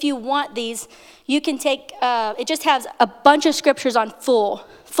leave, if you want these, you can take, it just has a bunch of scriptures on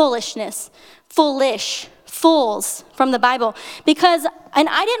foolishness, foolish, fools from the Bible. And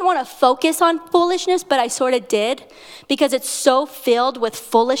I didn't want to focus on foolishness, but I sort of did, because it's so filled with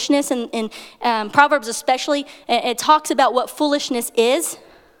foolishness. And in Proverbs especially, it talks about what foolishness is.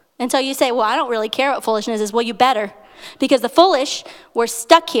 And so you say, well, I don't really care what foolishness is. Well, you better, because the foolish were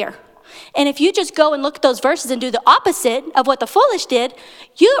stuck here. And if you just go and look at those verses and do the opposite of what the foolish did,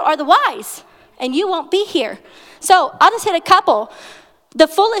 you are the wise, and you won't be here. So I'll just hit a couple. The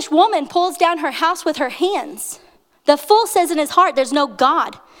foolish woman pulls down her house with her hands. The fool says in his heart, there's no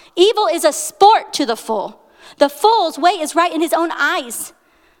God. Evil is a sport to the fool. The fool's way is right in his own eyes.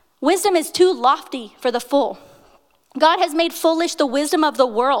 Wisdom is too lofty for the fool. God has made foolish the wisdom of the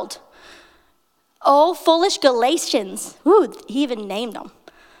world. Oh, foolish Galatians. Ooh, he even named them.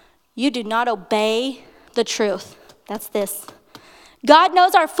 You do not obey the truth. That's this. God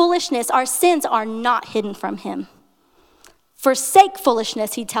knows our foolishness. Our sins are not hidden from him. Forsake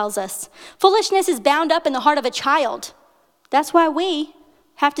foolishness, he tells us. Foolishness is bound up in the heart of a child. That's why we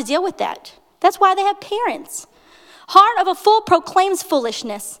have to deal with that. That's why they have parents. Heart of a fool proclaims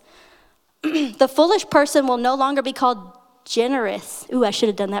foolishness. The foolish person will no longer be called generous. Ooh, I should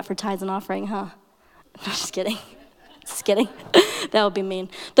have done that for tithes and offering, huh? No, just kidding. Just kidding. That would be mean.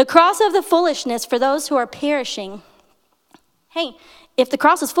 The cross of the foolishness for those who are perishing. Hey, if the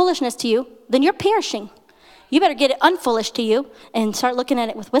cross is foolishness to you, then you're perishing. You better get it unfoolish to you and start looking at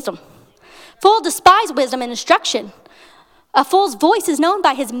it with wisdom. Fool despise wisdom and instruction. A fool's voice is known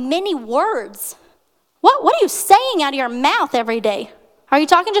by his many words. What are you saying out of your mouth every day? Are you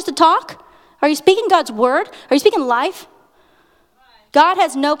talking just to talk? Are you speaking God's word? Are you speaking life? God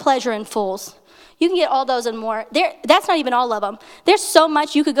has no pleasure in fools. You can get all those and more. That's not even all of them. There's so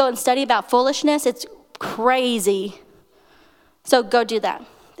much you could go and study about foolishness. It's crazy. So go do that.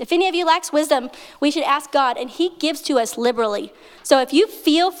 If any of you lacks wisdom, we should ask God, and he gives to us liberally. So if you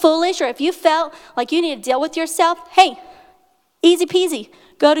feel foolish, or if you felt like you need to deal with yourself, hey, easy peasy.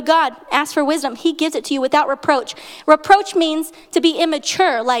 Go to God, ask for wisdom. He gives it to you without reproach. Reproach means to be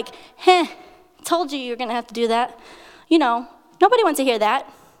immature, like, told you you're going to have to do that. You know, nobody wants to hear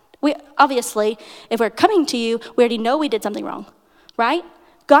that. We obviously, if we're coming to you, we already know we did something wrong, right?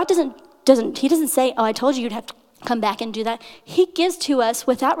 God doesn't say, oh, I told you you'd have to come back and do that. He gives to us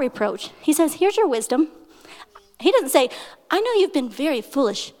without reproach. He says, here's your wisdom. He doesn't say, I know you've been very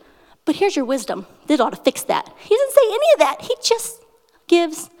foolish, but here's your wisdom. This ought to fix that. He doesn't say any of that. He just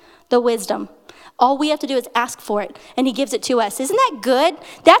gives the wisdom. All we have to do is ask for it, and he gives it to us. Isn't that good?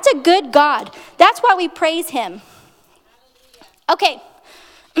 That's a good God. That's why we praise him. Okay,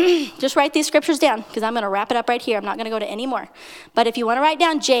 just write these scriptures down, because I'm going to wrap it up right here. I'm not going to go to any more. But if you want to write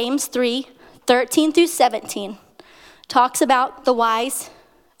down James 3:13 through 17, talks about the wise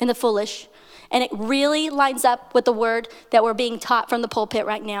and the foolish. And it really lines up with the word that we're being taught from the pulpit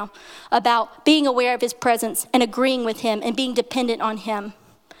right now about being aware of his presence and agreeing with him and being dependent on him.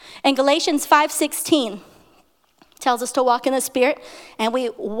 And Galatians 5:16 tells us to walk in the Spirit, and we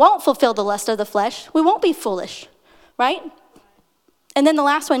won't fulfill the lust of the flesh. We won't be foolish, right? And then the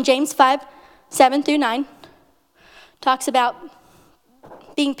last one, James 5:7-9, talks about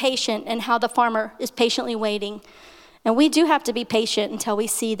being patient and how the farmer is patiently waiting. And we do have to be patient until we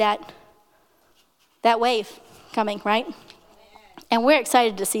see that wave coming, right? And we're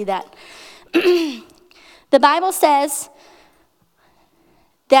excited to see that. The Bible says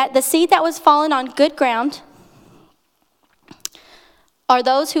that the seed that was fallen on good ground are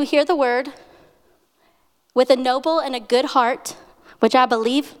those who hear the word with a noble and a good heart, which I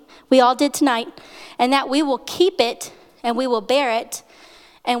believe we all did tonight, and that we will keep it and we will bear it,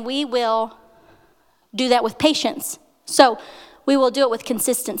 and we will do that with patience. So we will do it with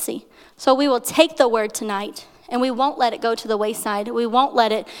consistency. So we will take the word tonight, and we won't let it go to the wayside. We won't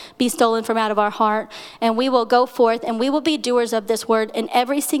let it be stolen from out of our heart. And we will go forth, and we will be doers of this word. And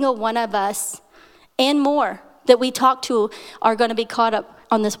every single one of us, and more, that we talk to are going to be caught up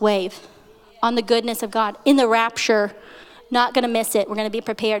on this wave, on the goodness of God, in the rapture. Not going to miss it. We're going to be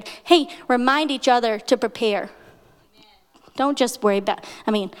prepared. Hey, remind each other to prepare. Don't just worry about,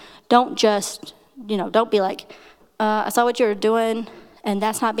 don't just, don't be like, I saw what you were doing, and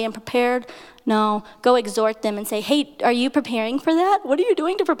that's not being prepared. No, go exhort them and say, hey, are you preparing for that? What are you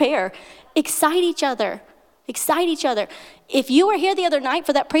doing to prepare? Excite each other. Excite each other. If you were here the other night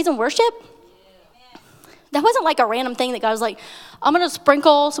for that praise and worship, that wasn't like a random thing that God was like, I'm going to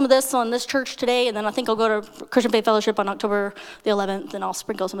sprinkle some of this on this church today, and then I think I'll go to Christian Faith Fellowship on October the 11th, and I'll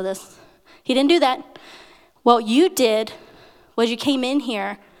sprinkle some of this. He didn't do that. What you did was you came in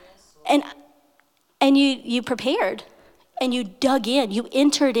here, and you prepared, and you dug in. You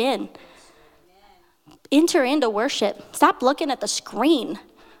entered in. Enter into worship. Stop looking at the screen.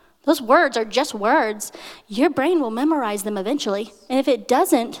 Those words are just words. Your brain will memorize them eventually. And if it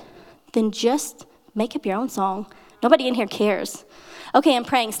doesn't, then just make up your own song. Nobody in here cares. Okay, I'm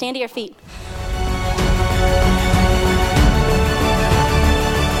praying. Stand to your feet.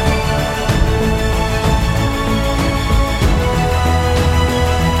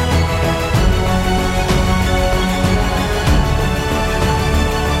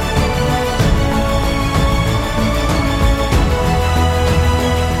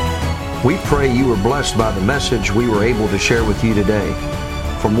 We pray you were blessed by the message we were able to share with you today.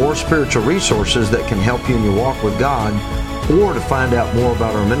 For more spiritual resources that can help you in your walk with God, or to find out more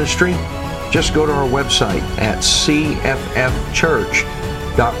about our ministry, just go to our website at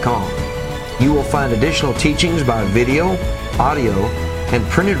cffchurch.com. You will find additional teachings by video, audio, and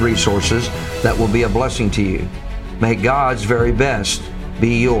printed resources that will be a blessing to you. May God's very best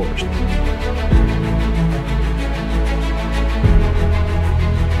be yours.